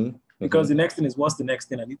back. Because the next thing is, what's the next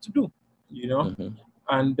thing I need to do, you know?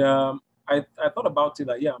 And I thought about it,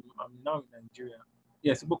 like, yeah, I'm now in Nigeria.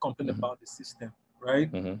 Yes, people complain about the system,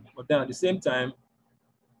 right? But then at the same time,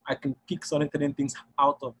 I can pick certain things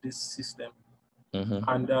out of this system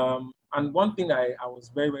And one thing I was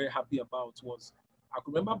very, very happy about was I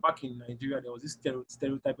could remember back in Nigeria, there was this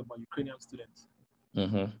stereotype about Ukrainian students.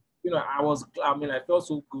 I felt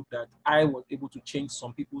so good that I was able to change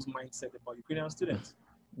some people's mindset about Ukrainian students,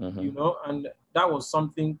 and that was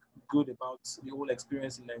something good about the whole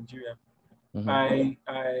experience in Nigeria. I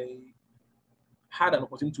had an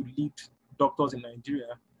opportunity to lead doctors in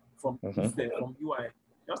Nigeria from from UI.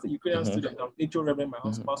 Just a Ukrainian student, HO Reverend, my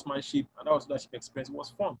housemanship, and that was leadership experience. It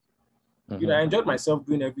was fun. I enjoyed myself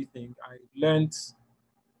doing everything. I learned,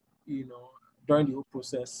 during the whole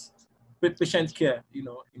process, patient care, in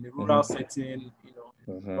a rural setting,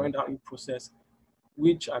 during that whole process,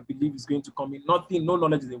 which I believe is going to come in. No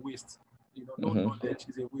knowledge is a waste. No knowledge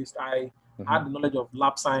is a waste. I had the knowledge of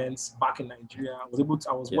lab science back in Nigeria. I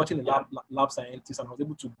was watching the lab scientists, and I was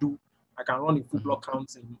able to I can run a full block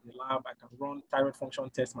counts in the lab. I can run thyroid function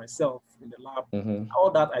tests myself in the lab.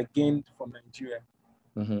 All that I gained from Nigeria.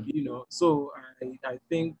 So I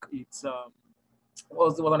think it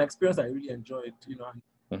was an experience I really enjoyed.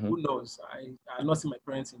 And who knows? I had not seen my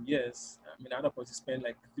parents in years. I mean, I had a opportunity to spend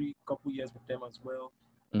like couple years with them as well.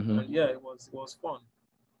 And yeah, it was fun.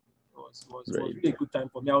 It was really a good time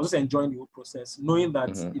for me. I was just enjoying the whole process, knowing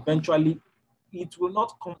that eventually it will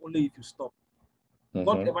not come only if you stop.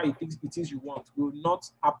 Whatever it is you want will not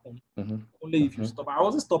happen only if you stop. I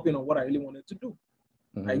wasn't stopping on what I really wanted to do.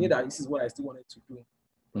 I knew that this is what I still wanted to do,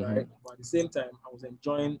 right? But at the same time, I was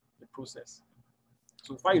enjoying the process.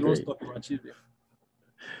 So far, you don't stop, you achieve it.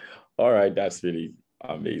 All right, that's really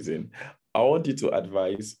amazing. I want you to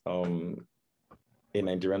advise a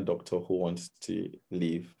Nigerian doctor who wants to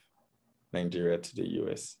leave Nigeria to the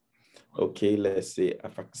US. Okay, let's say I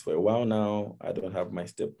practice for a while now. I don't have my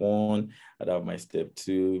step 1, I don't have my step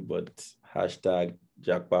 2, but hashtag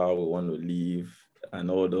Jackpot, we want to leave, and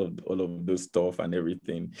all of those stuff and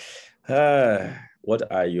everything. What's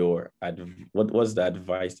the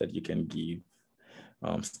advice that you can give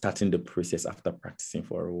starting the process after practicing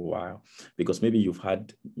for a while? Because maybe you've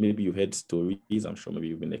heard stories, I'm sure maybe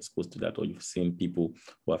you've been exposed to that, or you've seen people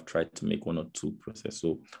who have tried to make 1 or 2 process.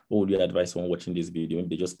 So what would you advise someone watching this video?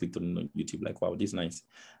 Maybe they just clicked on YouTube like, wow, this is nice.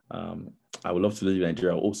 I would love to live in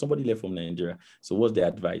Nigeria. Oh, somebody left from Nigeria. So what's the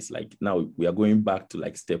advice? Like now we are going back to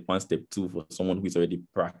like step 1, step 2 for someone who is already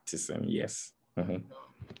practicing. Yes.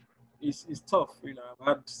 It's tough. I've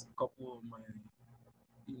had a couple of my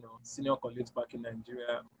senior colleagues back in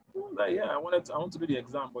Nigeria. Like, yeah, I want to do the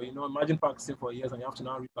exam, but imagine practicing for years and you have to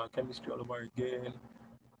now read biochemistry all over again.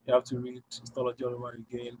 You have to read histology all over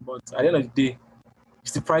again. But at the end of the day,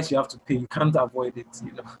 it's the price you have to pay. You can't avoid it.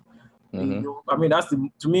 I mean,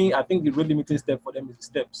 to me, I think the real limiting step for them is the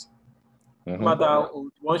steps. No matter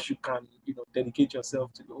once you can, dedicate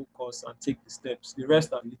yourself to the whole course and take the steps, the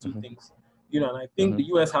rest are little things. And I think the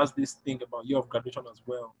US has this thing about year of graduation as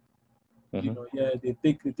well. They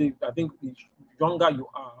take. I think the younger you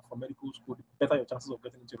are for medical school, the better your chances of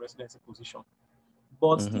getting into a residency position.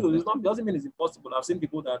 But still, it doesn't mean it's impossible. I've seen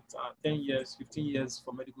people that are 10 years, 15 years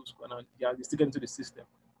for medical school, and they still get into the system,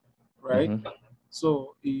 right?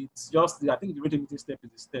 So it's just, I think the rate limiting step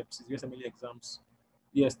is the steps, it's USMLE exams.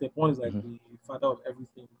 Yes, step 1 is like the father of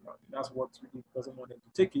everything. That's what really doesn't want them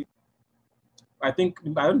to take it. I think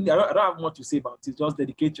I don't have much to say about it. Just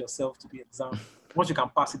dedicate yourself to the exam. Once you can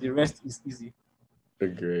pass it, the rest is easy.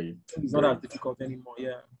 Great. It's not as difficult anymore.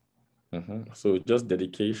 Yeah. So just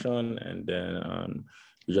dedication, and then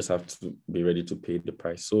you just have to be ready to pay the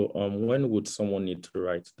price. So when would someone need to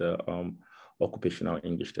write the occupational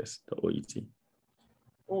English test, the OET?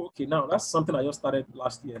 Oh, okay. Now that's something I just started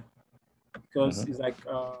last year, because it's like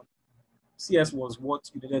CS was what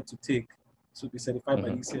you needed to take to be certified by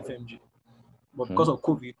the CFMG. But because of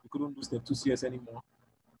COVID, we couldn't do step 2 CS anymore.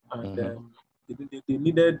 And they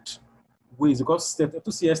needed ways, because step 2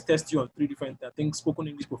 CS tests you on 3 different, I think, spoken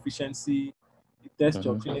English proficiency, it tests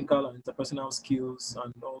your clinical and interpersonal skills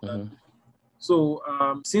and all that. So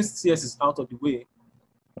since CS is out of the way,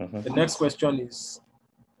 the next question is,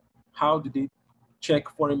 how do they check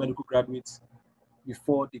foreign medical graduates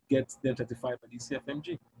before they get them certified by the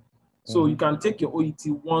CFMG? So you can take your OET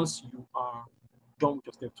once you are done with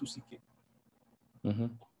your step 2 CK.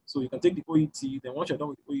 So you can take the OET, then once you're done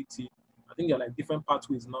with the OET, I think there are like different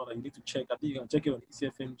pathways now that you need to check. I think you can check it on the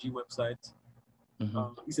ECFMG website,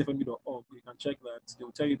 ecfmg.org. You can check that. They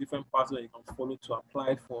will tell you different pathways that you can follow to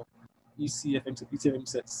apply for ECFM certificate,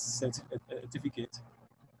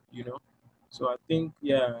 So I think,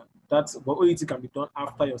 but OET can be done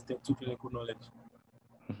after your step 2 clinical knowledge.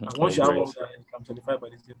 And once you have all that, you can certify by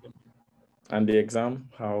the CFMG. And the exam,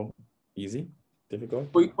 how easy?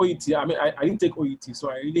 Difficult? OET, I mean, I didn't take OET,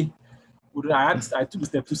 so I really I took the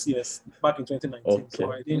step 2 CS back in 2019, Okay.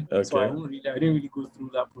 so I didn't Okay. really go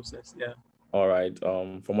through that process. Yeah. All right.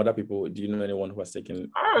 From other people, do you know anyone who has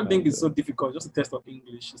taken? I don't think it's so difficult. Just a test of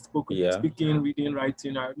English, Yeah. speaking, reading,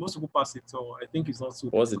 writing. Most people pass it, so I think it's not so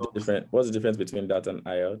difficult. What's the difference between that and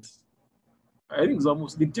IELTS? I think it's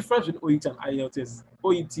almost the difference between OET and IELTS.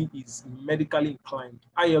 OET is medically inclined.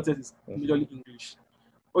 IELTS is majorly English.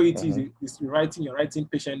 OET is you're writing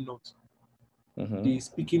patient notes. The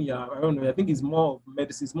speaking, yeah, I don't know. I think it's more of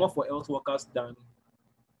medicine. It's more for health workers than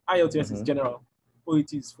IELTS is general.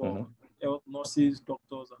 OET is for health nurses,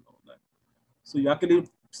 doctors, and all that. So you're actually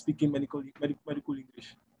speaking medical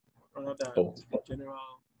English rather than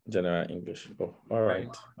general English. Oh, all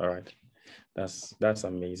right. All right. That's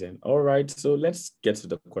amazing. All right. So let's get to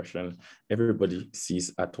the question. Everybody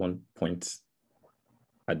sees at one point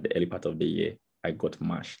at the early part of the year, I got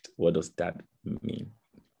mashed. What does that mean?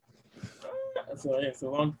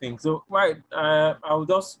 So one thing. So I'll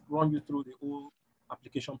just run you through the whole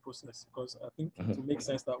application process because I think it will make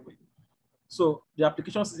sense that way. So the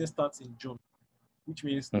application season starts in June, which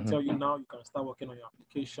means they tell you now you can start working on your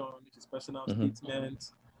application, which is personal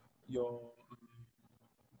statement, your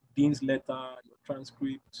dean's letter, your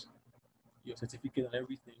transcript, your certificate, and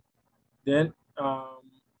everything. Then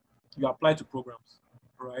you apply to programs,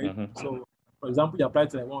 right? So, for example, you apply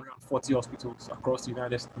to like 140 hospitals across the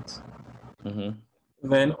United States.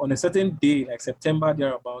 Then on a certain day, like September,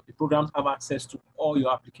 thereabout, the programs have access to all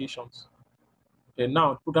your applications. And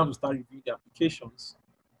now the programs will start reviewing the applications.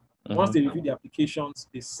 Once they review the applications,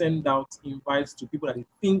 they send out invites to people that they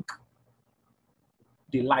think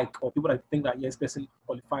they like, or people that think that yes, person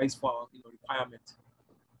qualifies for requirement.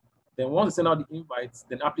 Then once they send out the invites,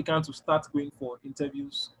 then applicants will start going for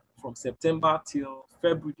interviews from September till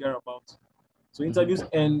February thereabout. So interviews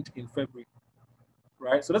end in February,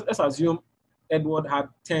 right? So let's assume Edward had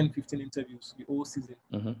 10, 15 interviews the whole season.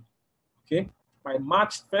 Okay, by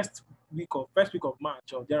March, first week of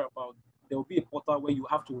March or thereabout, there will be a portal where you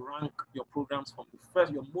have to rank your programs from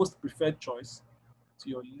your most preferred choice to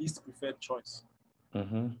your least preferred choice.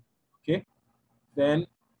 Okay, then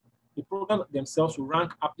the program themselves will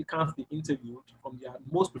rank applicants they interviewed from their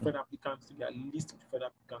most preferred applicants to their least preferred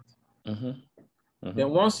applicants. Then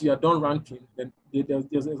once you are done ranking, then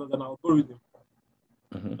there's an algorithm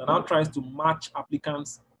that now tries to match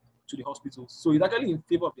applicants to the hospitals. So it's actually in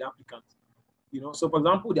favor of the applicant. So for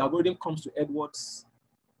example, the algorithm comes to Edward's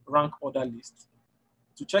rank order list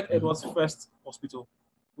to check Edward's first hospital,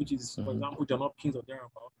 which is, for example, John Hopkins or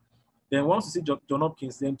thereabout. Then once you see John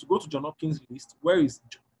Hopkins, then to go to John Hopkins list, where is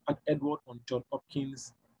Edward on John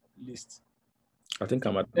Hopkins list? I think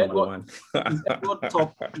I'm at number one. Is Edward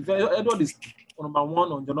top? If Edward is number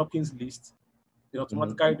one on John Hopkins list, then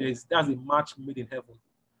automatically that's a match made in heaven.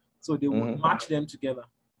 So they will match them together.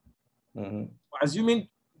 Assuming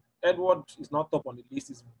Edward is not top on the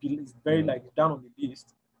list, is very like down on the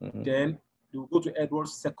list, then they will go to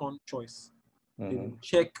Edward's second choice. They will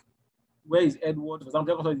check where is Edward. For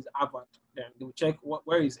example, is Harvard. Then they will check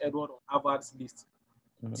where is Edward on Harvard's list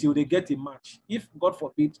till they get a match. If God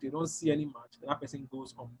forbid they don't see any match, then that person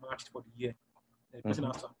goes unmatched for the year. The person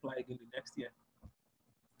has to apply again the next year.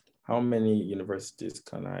 How many universities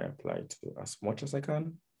can I apply to? As much as I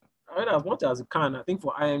can? I mean, as much as you can. I think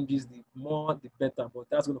for IMGs, the more the better, but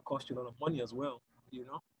that's going to cost you a lot of money as well,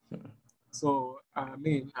 So, I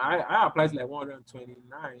mean, I applied to like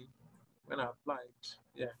 129 when I applied.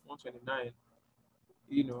 Yeah, 129.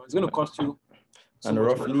 It's going to cost you so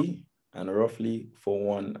much money. And roughly for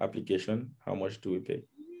one application, how much do we pay?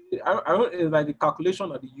 I don't, it's like the calculation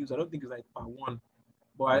that they use. I don't think it's like per one.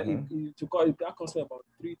 But that costs me about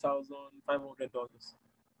 $3,500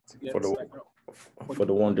 to get for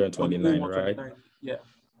the 129, right? Yeah.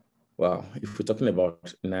 Wow. If we're talking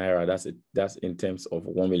about Naira, that's in terms of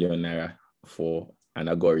 1 million Naira for an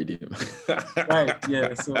algorithm. Right.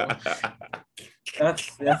 Yeah. So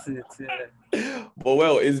that's it. Yeah. But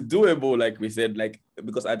well, it's doable, like we said,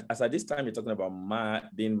 because as at this time you're talking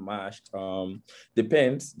about being mashed.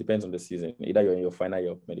 Depends on the season. Either you're in your final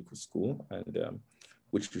year of medical school and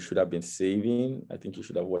which you should have been saving. I think you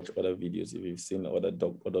should have watched other videos. If you've seen other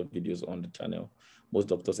videos on the channel, most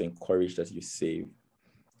doctors encourage that you save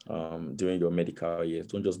during your medical years.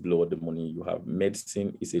 Don't just blow all the money you have.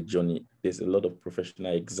 Medicine is a journey. There's a lot of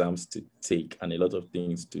professional exams to take and a lot of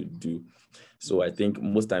things to do. So I think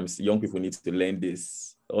most times young people need to learn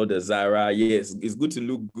this. All the Zara, yes, it's good to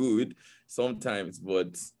look good sometimes,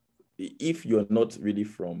 but if you're not really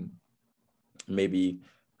from maybe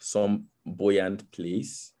some buoyant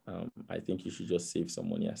place, I think you should just save some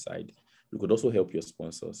money aside. You could also help your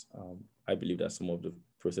sponsors. I believe that's some of the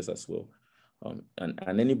process as well. And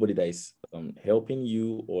anybody that is helping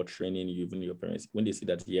you or training you, even your parents, when they see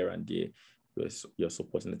that here and there, you're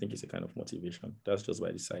supporting, I think it's a kind of motivation. That's just what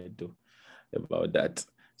I decided to about that.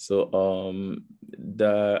 So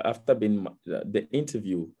after being the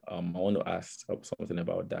interview, I want to ask something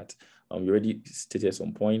about that. You already stated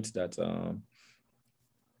some points that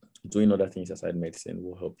doing other things aside medicine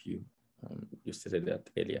will help you. You stated that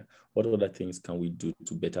earlier. What other things can we do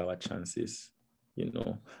to better our chances?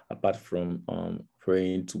 Apart from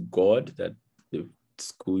praying to God that the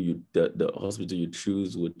hospital you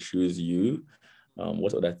choose will choose you.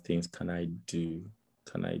 What other things can I do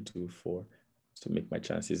to make my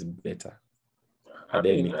chances better? Are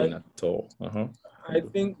there anything at all? I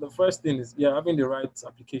think the first thing is having the right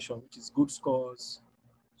application, which is good scores,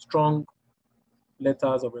 strong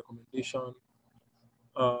letters of recommendation,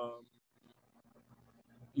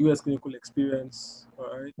 US clinical experience,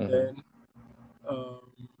 all right? Then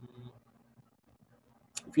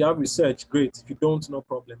if you have research, great. If you don't, no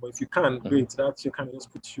problem. But if you can, great. That you kind of just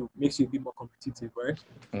makes you a bit more competitive, right?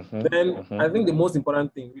 Then I think the most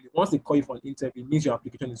important thing, really, once they call you for an interview, it means your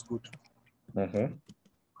application is good.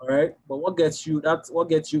 All right. But what gets you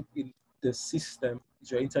in the system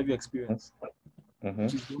is your interview experience.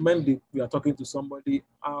 Which is the moment we are talking to somebody,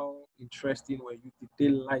 how interesting were you? Did they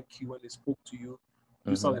like you when they spoke to you?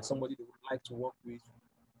 You sound like somebody they would like to work with.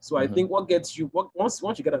 So I think what gets you, once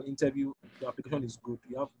you get an interview, your application is good.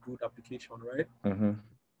 You have good application, right?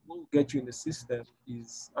 What will get you in the system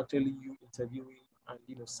is actually you interviewing and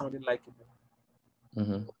sounding likable.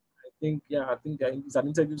 I think it's an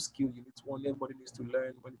interview skill everybody needs to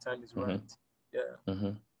learn when the time is right.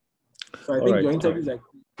 So I think your interview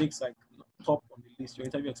takes top on the list. Your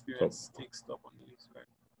interview experience takes top on the list, right?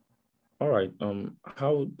 All right.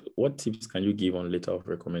 What tips can you give on letter of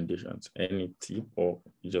recommendations? Any tip, or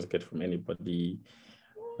you just get from anybody?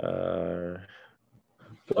 What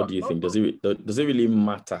do you think? Does it really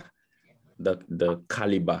matter the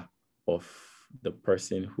caliber of the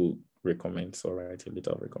person who recommends or writes a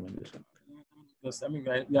letter of recommendation? Yes,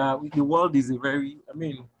 the world is the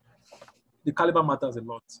caliber matters a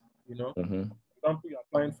lot. For example, you're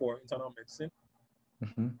applying for internal medicine.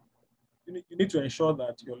 You need to ensure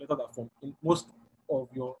that your letters are most of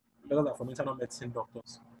your letters are from internal medicine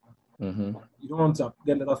doctors. You don't want to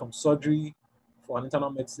get letters from surgery for an internal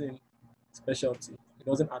medicine specialty. It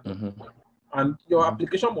doesn't add up. And your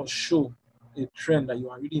application must show a trend that you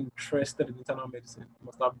are really interested in internal medicine. You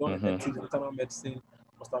must have done electives in internal medicine. You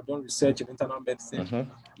must have done research in internal medicine.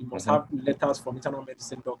 You must have letters from internal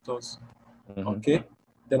medicine doctors. Okay.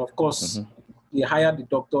 Then of course, the higher the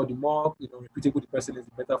doctor, the more reputable the person is,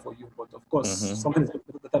 the better for you. But of course, something is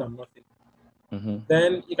better than nothing.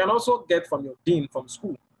 Then you can also get from your dean from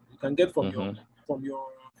school. You can get from your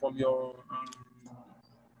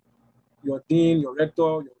dean, your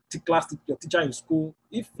rector, your teacher in school.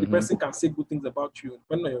 If the person can say good things about you,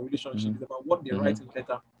 depending on your relationship, it's about what they write in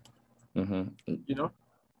letter.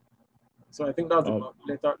 So I think that's about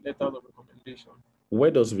letters of recommendation.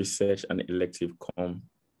 Where does research and elective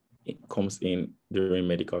comes in during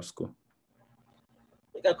medical school?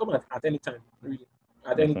 It can come at any time, really.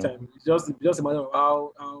 At any time. It's just a matter of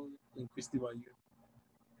how inquisitive are you.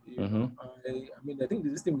 I think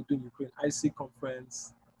there's this thing we do in Ukraine, IC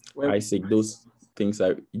conference. Those things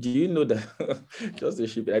are. Do you know that? Just a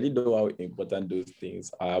ship. I didn't know how important those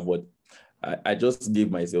things are, but I just give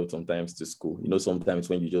myself sometimes to school. Sometimes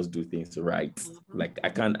when you just do things right, like I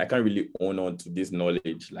can't really own on to this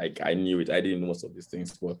knowledge. Like I knew it, I didn't know most of these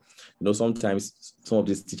things. But sometimes some of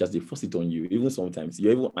these teachers, they force it on you. Even sometimes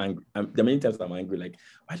you're even angry. There are many times I'm angry. Like,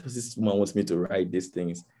 why does this woman want me to write these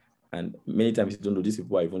things? And many times you don't know these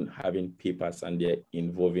people are even having papers and they're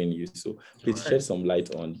involving you. So please shed some light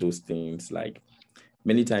on those things. Like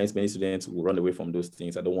many times, many students will run away from those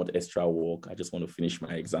things. I don't want extra work. I just want to finish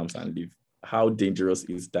my exams and leave. How dangerous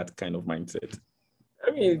is that kind of mindset?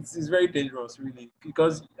 It's very dangerous, really,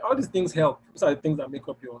 because all these things help. These are the things that make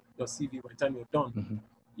up your CV by the time you're done.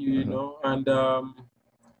 And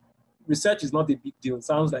research is not a big deal. It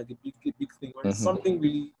sounds like a big thing, but it's something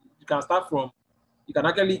really you can start from. You can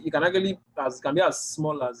actually it can be as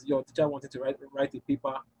small as your teacher wanted to write a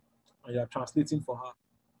paper and you're translating for her.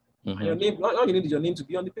 And your name, all you need is your name to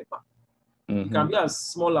be on the paper. It can be as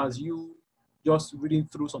small as you just reading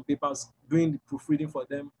through some papers, doing the proofreading for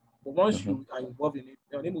them. But once you are involved in it,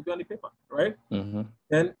 your name will be on the paper, right?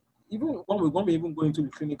 Then even when we even go into the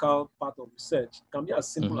clinical part of research, it can be as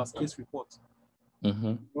simple as case report.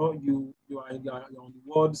 You are on the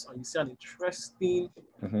wards and you see an interesting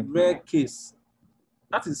rare case.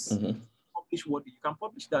 That is published worthy. You can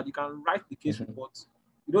publish that. You can write the case report.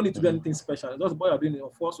 You don't need to do anything special. Just what you're doing,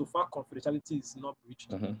 of course, so far confidentiality is not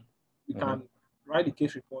breached. You can write the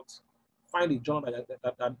case report, find a journal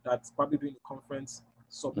that's probably doing a conference,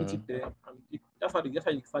 submit it there, and that's how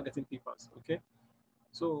you start getting papers. Okay,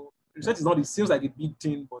 so research is not. It seems like a big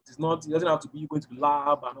thing, but it's not. It doesn't have to be going to the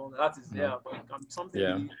lab and all that is there, but it can be something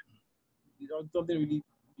really, something really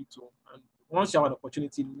little. And once you have an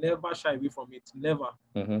opportunity, never shy away from it. Never,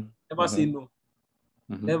 never say no.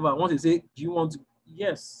 Never. Once you say, "Do you want to?"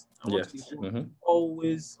 Yes, I want to be involved.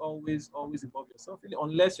 Always involve yourself in it,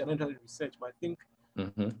 unless you're not doing research. But I think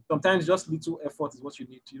sometimes just little effort is what you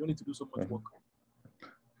need. You don't need to do so much work.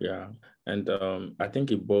 Yeah, and I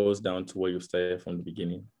think it boils down to where you started from the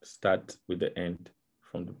beginning. Start with the end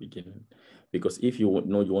from the beginning, because if you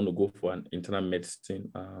know you want to go for an internal medicine,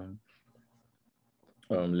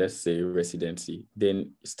 let's say residency,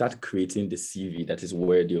 then start creating the CV that is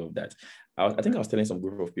worthy of that. I think I was telling some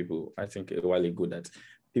group of people, I think a while ago, that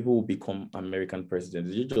people will become American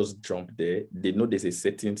presidents. You just jump there. They know there's a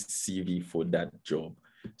certain CV for that job.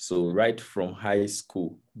 So right from high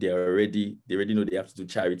school, they already know they have to do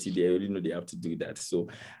charity. They already know they have to do that. So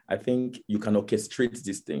I think you can orchestrate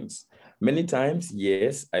these things. Many times,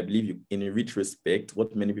 yes, I believe you, in a retrospect,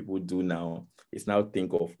 what many people do now is now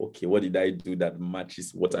think of, okay, what did I do that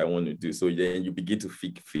matches what I want to do? So then you begin to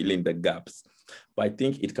fill in the gaps. But I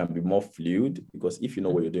think it can be more fluid, because if you know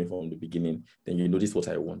what you're doing from the beginning, then you know this is what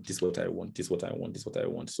I want, this is what I want, this is what I want, this is what I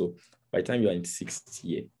want. So by the time you are in 6th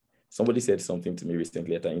year, somebody said something to me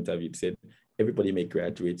recently at an interview. It said, everybody may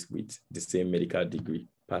graduate with the same medical degree,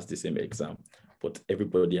 pass the same exam, but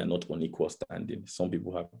everybody are not on equal standing. Some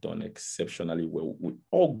people have done exceptionally well.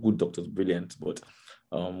 All good doctors, brilliant, but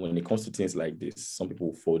when it comes to things like this, some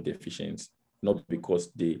people fall deficient, not because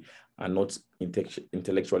they are not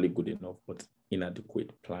intellectually good enough, but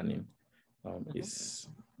inadequate planning is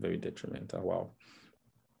very detrimental. Wow.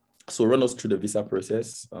 So run us through the visa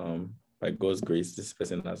process. By God's grace, this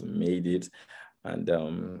person has made it. And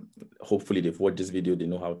hopefully they've watched this video, they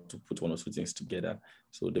know how to put one or two things together.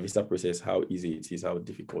 So the visa process, how easy it is, how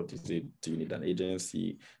difficult is it? Do you need an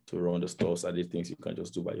agency to run the stores? Are there things you can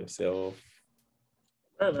just do by yourself?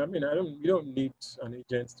 Well, I mean, you don't need an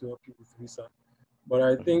agent to help you with visa. But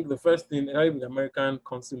I think the first thing, with the American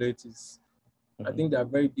consulate is, I think they are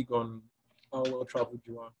very big on how well traveled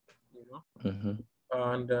you are, you know.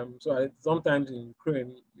 And so sometimes in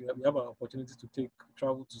Ukraine, we have an opportunity to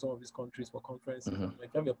travel to some of these countries for conferences. And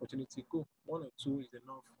like, you have the opportunity, go. 1 or 2 is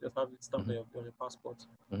enough. Just have it stamped on your passport.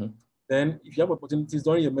 Then, if you have opportunities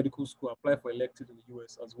during your medical school, apply for electives in the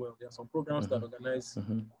US as well. There are some programs that organize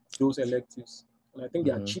those electives. And I think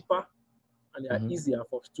they are cheaper and they are easier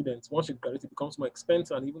for students. Once you graduate, it becomes more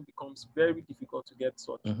expensive and even becomes very difficult to get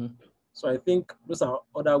such. So I think those are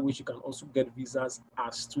other ways you can also get visas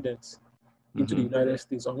as students into the United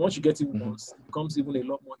States. And once you get it once, it becomes even a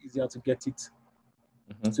lot more easier to get it,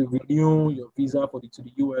 to renew your visa to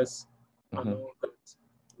the US and all that.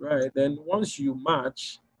 Right. Then once you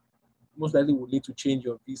match, most likely will need to change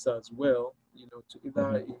your visa as well, you know, to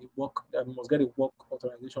either a work, you must get a work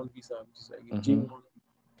authorization visa, which is like a J1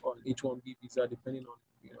 or an H1B visa, depending on,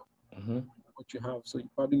 you know, what you have. So you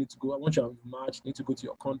probably need to go, once you have matched, you need to go to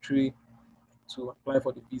your country to apply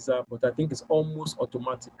for the visa. But I think it's almost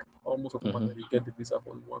automatic you get the visa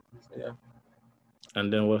for the work visa. Yeah.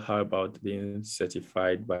 And then how about being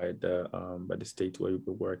certified by the state where you'll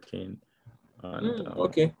be working? And,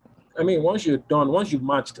 okay. I mean, once you're done, once you've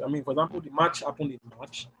matched, I mean, for example, the match happened in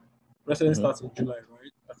March. Residency starts in July,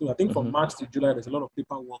 right? I think from March to July, there's a lot of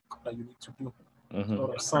paperwork that you need to do. A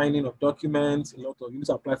lot of signing of documents, you need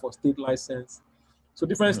to apply for state license. So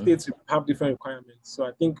different states have different requirements. So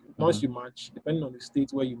I think once you match, depending on the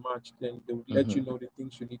state where you match, then they will let you know the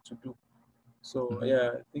things you need to do. So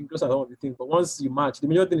yeah, I think those are all the things. But once you match, the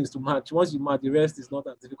major thing is to match. Once you match, the rest is not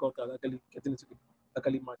as difficult as actually getting into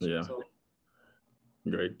the match. Yeah. So,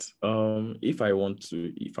 great.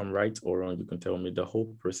 If I'm right or wrong, you can tell me the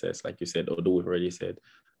whole process, like you said, although we've already said,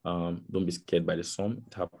 don't be scared by the sum.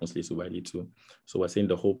 It happens little by little. So we're saying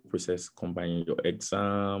the whole process, combining your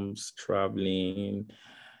exams, traveling,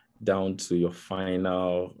 down to your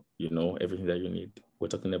final, everything that you need. We're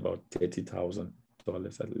talking about $30,000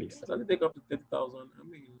 at least. Does it take up to 30,000?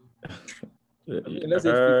 I mean, let's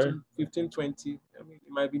say 15, 20. I mean, it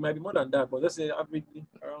might be more than that, but let's say average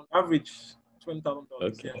 $20,000.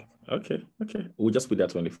 Okay. Yeah. Okay. We'll just put that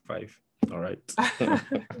 25. All right.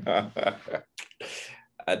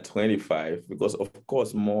 At 25, because of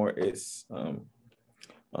course more is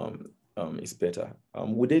better.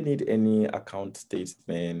 Would they need any account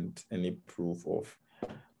statement, any proof of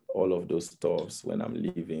all of those stuffs when I'm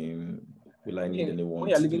leaving? Will I need anyone? When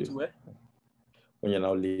you're leaving to where? when you're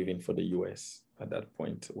now leaving for the US at that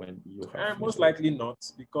point when you have Most likely not,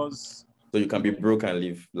 because so you can be broke and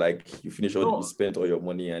leave, like you finish all you spent all your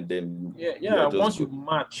money and then once you've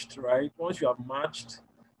matched, right? Once you have matched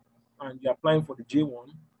and you're applying for the J1,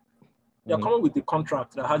 you're coming with the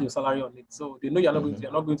contract that has your salary on it. So they know you're not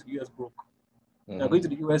going to the US broke. You're going to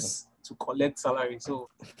the US to collect salary. So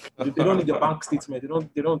they don't need your bank statement.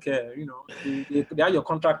 They don't care, you know. They have your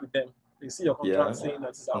contract with them. They see your contract saying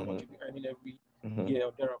that this is how much you're earning every year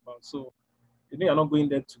or thereabout. So they know you're not going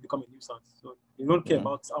there to become a nuisance. So they don't care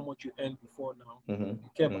about how much you earned before now. They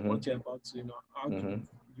care about what you're about to, you know, how do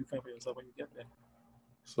you find for yourself when you get there.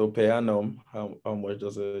 So per annum, how much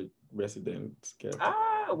does a resident get?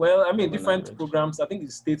 Well, I mean, different programs. I think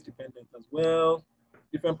it's state dependent as well.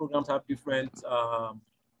 Different programs have different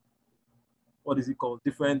what is it called?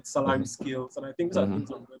 Different salary scales. And I think these are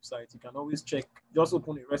things on the website. You can always check. Just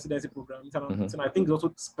open a residency program. And I think it's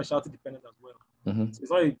also specialty dependent as well. So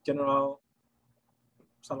it's not a general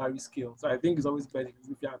salary scale. So I think it's always better if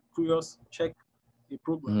you are curious, check the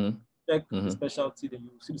program, check the specialty, then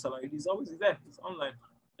you see the salary. It's always there. It's online.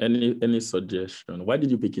 Any suggestion? Why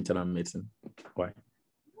did you pick internal medicine? Why?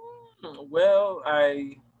 Well,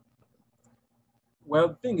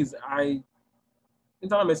 the thing is,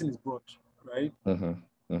 internal medicine is broad, right? And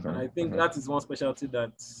I think that is one specialty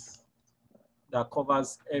that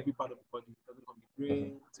covers every part of the body, from the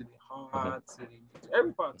brain to the heart to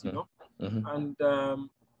every part, you know. And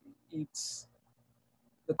it's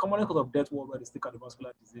the common cause of death worldwide is still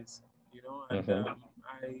cardiovascular disease, you know.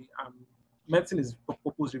 And medicine is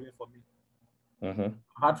purpose driven for me.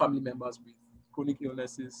 I had family members with chronic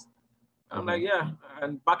illnesses. I'm like, yeah.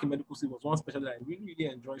 And back in medical school was one specialty that I really, really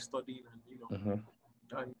enjoyed studying, and you know,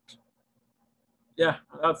 and yeah,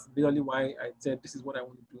 that's basically why I said this is what I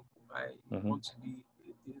want to do. I want to be,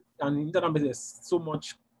 and in internal medicine, there's so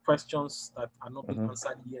much questions that are not being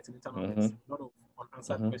answered yet in internal medicine. A lot of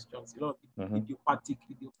unanswered questions, a lot of idiopathic.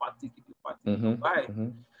 Why?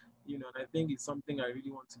 You know, and I think it's something I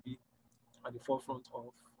really want to be at the forefront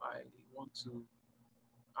of.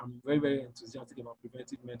 I'm very, very enthusiastic about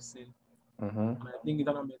preventive medicine. And I think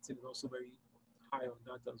internal medicine is also very high on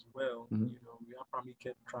that as well. You know, we have primary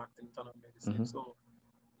care tract in internal medicine. So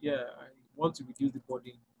yeah, I want to reduce the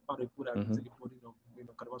burden, part of the burden of, you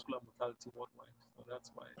know, cardiovascular mortality worldwide. So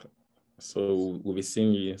that's why. So we'll be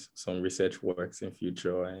seeing some research works in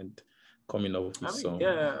future and coming up with some.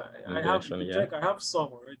 Yeah, I have some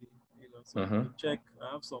already. You know, so I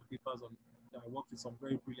have some papers on. I worked with some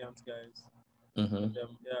very brilliant guys. And,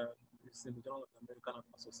 it's in the Journal of the American Heart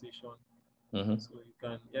Association. So you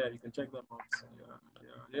can check them out.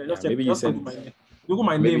 Just check. Just Google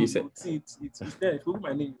my name. You see it. It's there. If you Google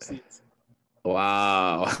my name, you see it.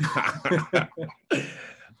 Wow.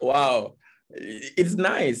 Wow. It's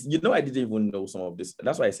nice. You know, I didn't even know some of this.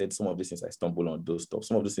 That's why I said some of these things I stumble on those stuff.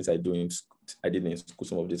 Some of those things I did in school,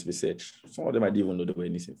 some of this research. Some of them I didn't even know they were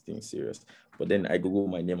anything serious. But then I Google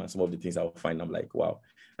my name and some of the things I'll find, I'm like, wow.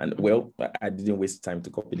 And well, I didn't waste time to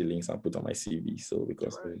copy the links and put on my CV. So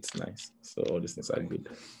because it's nice. So all these things are good.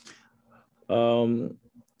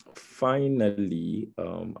 Finally,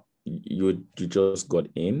 you just got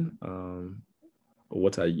in.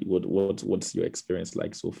 What's your experience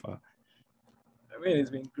like so far? I mean, it's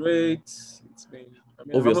been great.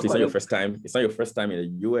 Obviously, it's not your first time. It's not your first time in the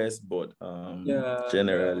US, but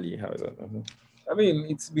generally, how is that? I mean,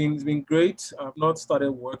 it's been great. I've not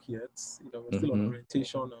started work yet. You know, we're still on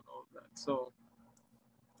orientation and all that. So,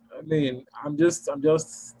 I mean, I'm just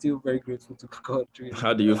still very grateful to God. Really.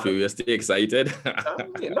 How do you feel? You're still excited?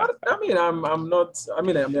 I'm excited. I mean, I'm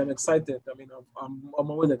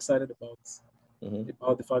always excited about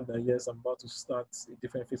the fact that yes, I'm about to start a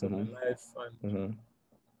different phase of my life, and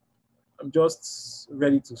I'm just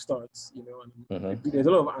ready to start. You know, and there's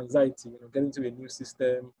a lot of anxiety. You know, getting to a new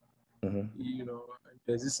system. You know,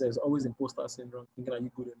 there's always imposter syndrome, thinking, are you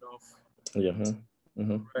good enough?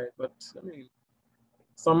 Right. But I mean,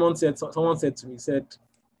 someone said to me,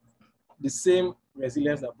 the same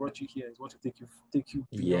resilience that brought you here is what will take you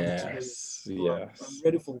beyond yes. I'm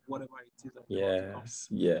ready for whatever it is.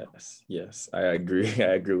 Yes. I agree.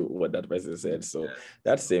 I agree with what that person said. So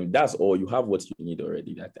that's all. You have what you need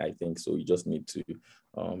already. That I think so. You just need to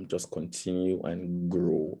just continue and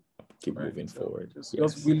grow. Keep moving forward.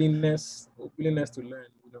 Just willingness to learn.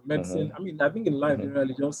 You know, medicine. I mean, I think in life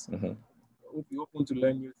generally just be open to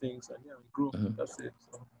learn new things and grow. That's it.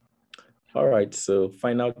 So. All right. So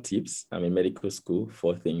final tips. I'm in medical school.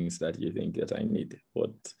 4 things that you think that I need.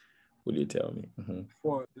 What will you tell me?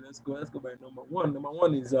 4. Let's go by number 1. Number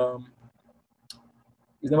 1 is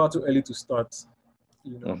it's never too early to start.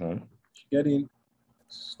 You know, get in,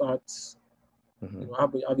 start.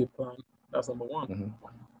 Have a plan. That's number one. Mm-hmm.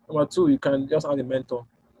 Number two, you can just have a mentor.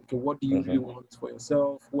 Okay, what do you really Mm-hmm. want for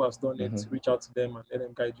yourself? Who has done it? Mm-hmm. Reach out to them and let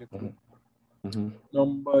them guide you through. Mm-hmm.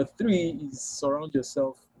 Number three is surround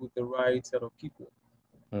yourself with the right set of people.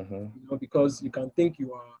 Mm-hmm. Because you can think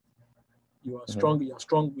you are strong, you are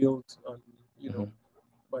strong-willed, and Mm-hmm.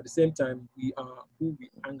 but at the same time, we are who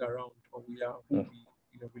we hang around, or we are who we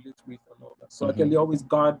relate with, and all that. So Mm-hmm. actually, always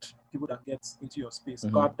guard people that get into your space.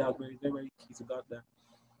 Mm-hmm. Guard that, very, very, very key to guard that.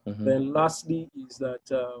 Mm-hmm. Then lastly is that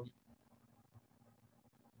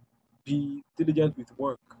be diligent with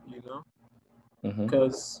work,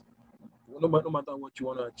 because no matter what you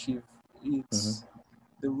want to achieve, it's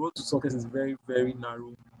the road to success is very, very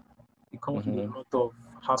narrow. It comes with a lot of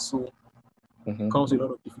hassle. It comes with a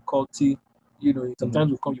lot of difficulty.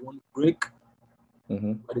 Sometimes you want to break.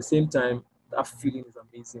 But at the same time, that feeling is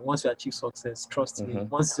amazing. Once you achieve success, trust me.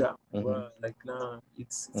 Once you're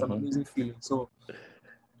it's an amazing feeling. So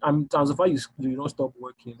so far you don't stop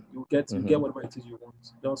working, you get whatever it is you want.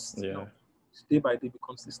 Just day by day be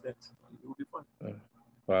consistent, and it will be fun.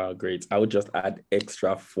 Wow, great. I would just add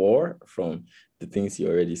extra 4 from the things you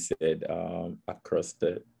already said across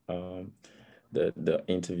the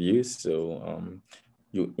interviews. So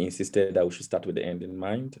you insisted that we should start with the end in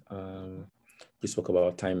mind. You spoke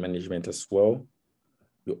about time management as well.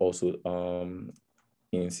 You also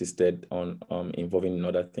insisted on involving in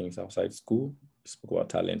other things outside school. You spoke about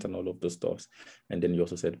talent and all of those stuff. And then you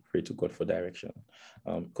also said pray to God for direction.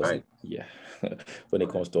 Because when it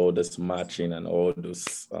comes to all this matching and all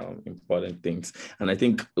those important things. And I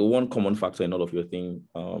think one common factor in all of your thing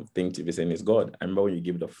to be saying is God. I remember when you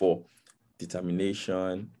gave the 4: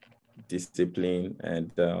 determination, discipline,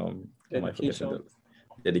 and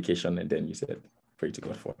dedication. And then you said pray to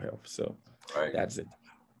God for help. So that's it.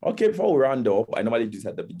 Okay, before we round up, I normally do this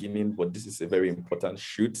at the beginning, but this is a very important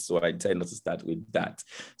shoot, so I tend not to start with that.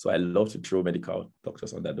 So I love to throw medical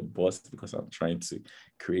doctors under the bus because I'm trying to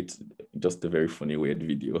create just a very funny, weird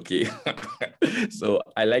video, okay? So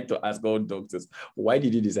I like to ask all doctors, why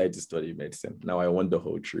did you decide to study medicine? Now I want the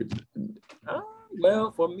whole truth. Well,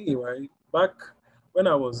 for me, right, back when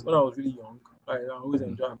I was really young, I always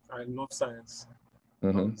enjoyed, I love science. I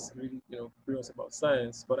was really, curious about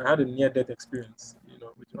science, but I had a near-death experience,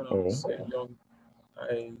 when I was young.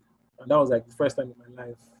 And that was like the first time in my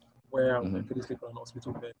life where I was actually sleeping on a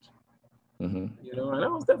hospital bed. And I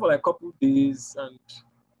was there for like a couple of days, and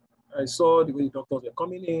I saw the way the doctors were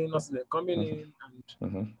coming in, nurses were coming in,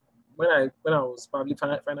 and when I was probably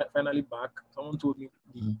finally back, someone told me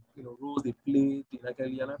the roles they played in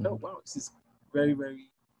Akeli, and I felt, wow, this is very, very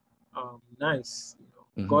nice.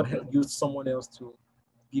 God had used someone else to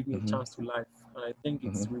give me a chance to life, and I think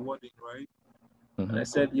it's rewarding, right? And I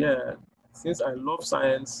said, yeah, since I love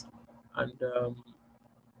science and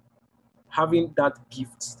having that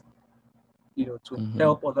gift, to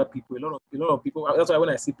help other people, a lot of people. That's why when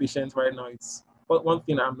I see patients right now, it's one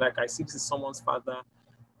thing I'm like, I see this is someone's father,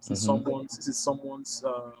 this is someone's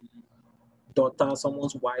daughter,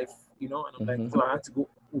 someone's wife, and I'm like, so I had to go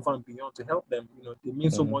over and beyond to help them. They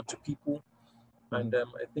mean so much to people. And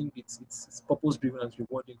I think it's purpose-driven and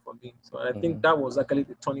rewarding for me. So I think that was actually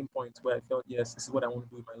the turning point where I felt, yes, this is what I want to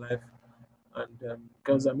do in my life. And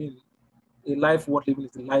because, I mean, a life worth living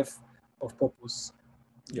is a life of purpose.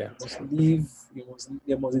 Yeah. You must live,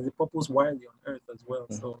 there must be the purpose while you're on earth as well.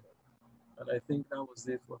 So, and I think that was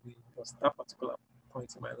it for me. It was that particular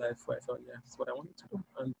point in my life where I felt, yeah, that's what I wanted to do.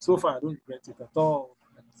 And so far, I don't regret it at all.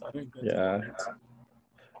 I don't regret it.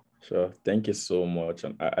 Sure. Thank you so much.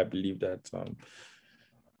 And I believe that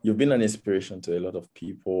you've been an inspiration to a lot of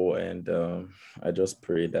people. And I just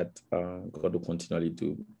pray that God will continually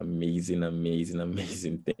do amazing, amazing,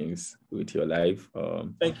 amazing things with your life.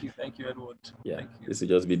 Thank you, Edward. Yeah, Thank you. This will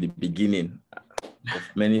just be the beginning of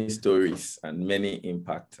many stories and many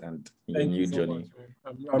impact and your new journey.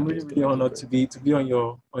 Much, I'm really, really honored to be on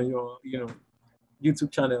your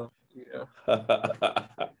YouTube channel.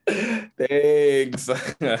 Thanks.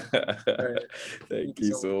 Right. Thank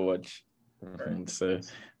you so much. Right. So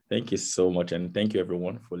thank you so much, and thank you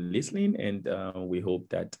everyone for listening. And we hope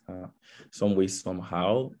that some way,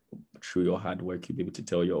 somehow, through your hard work, you'll be able to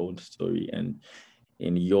tell your own story, and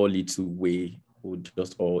in your little way, will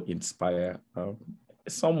just all inspire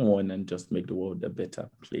someone and just make the world a better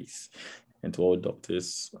place. And to all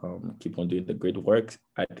doctors, keep on doing the great work.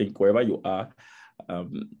 I think wherever you are,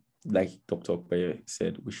 like Dr. Okpe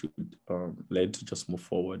said, we should learn to just move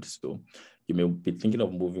forward. So you may be thinking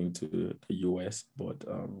of moving to the US, but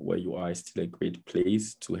where you are is still a great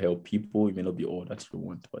place to help people. It may not be all that you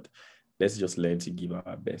want, but let's just learn to give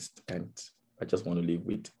our best and I just want to leave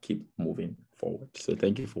with keep moving forward. So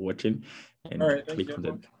thank you for watching, and All right, click on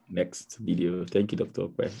the next video. Thank you, Dr.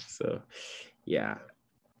 Okwe. So yeah.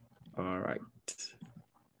 All right.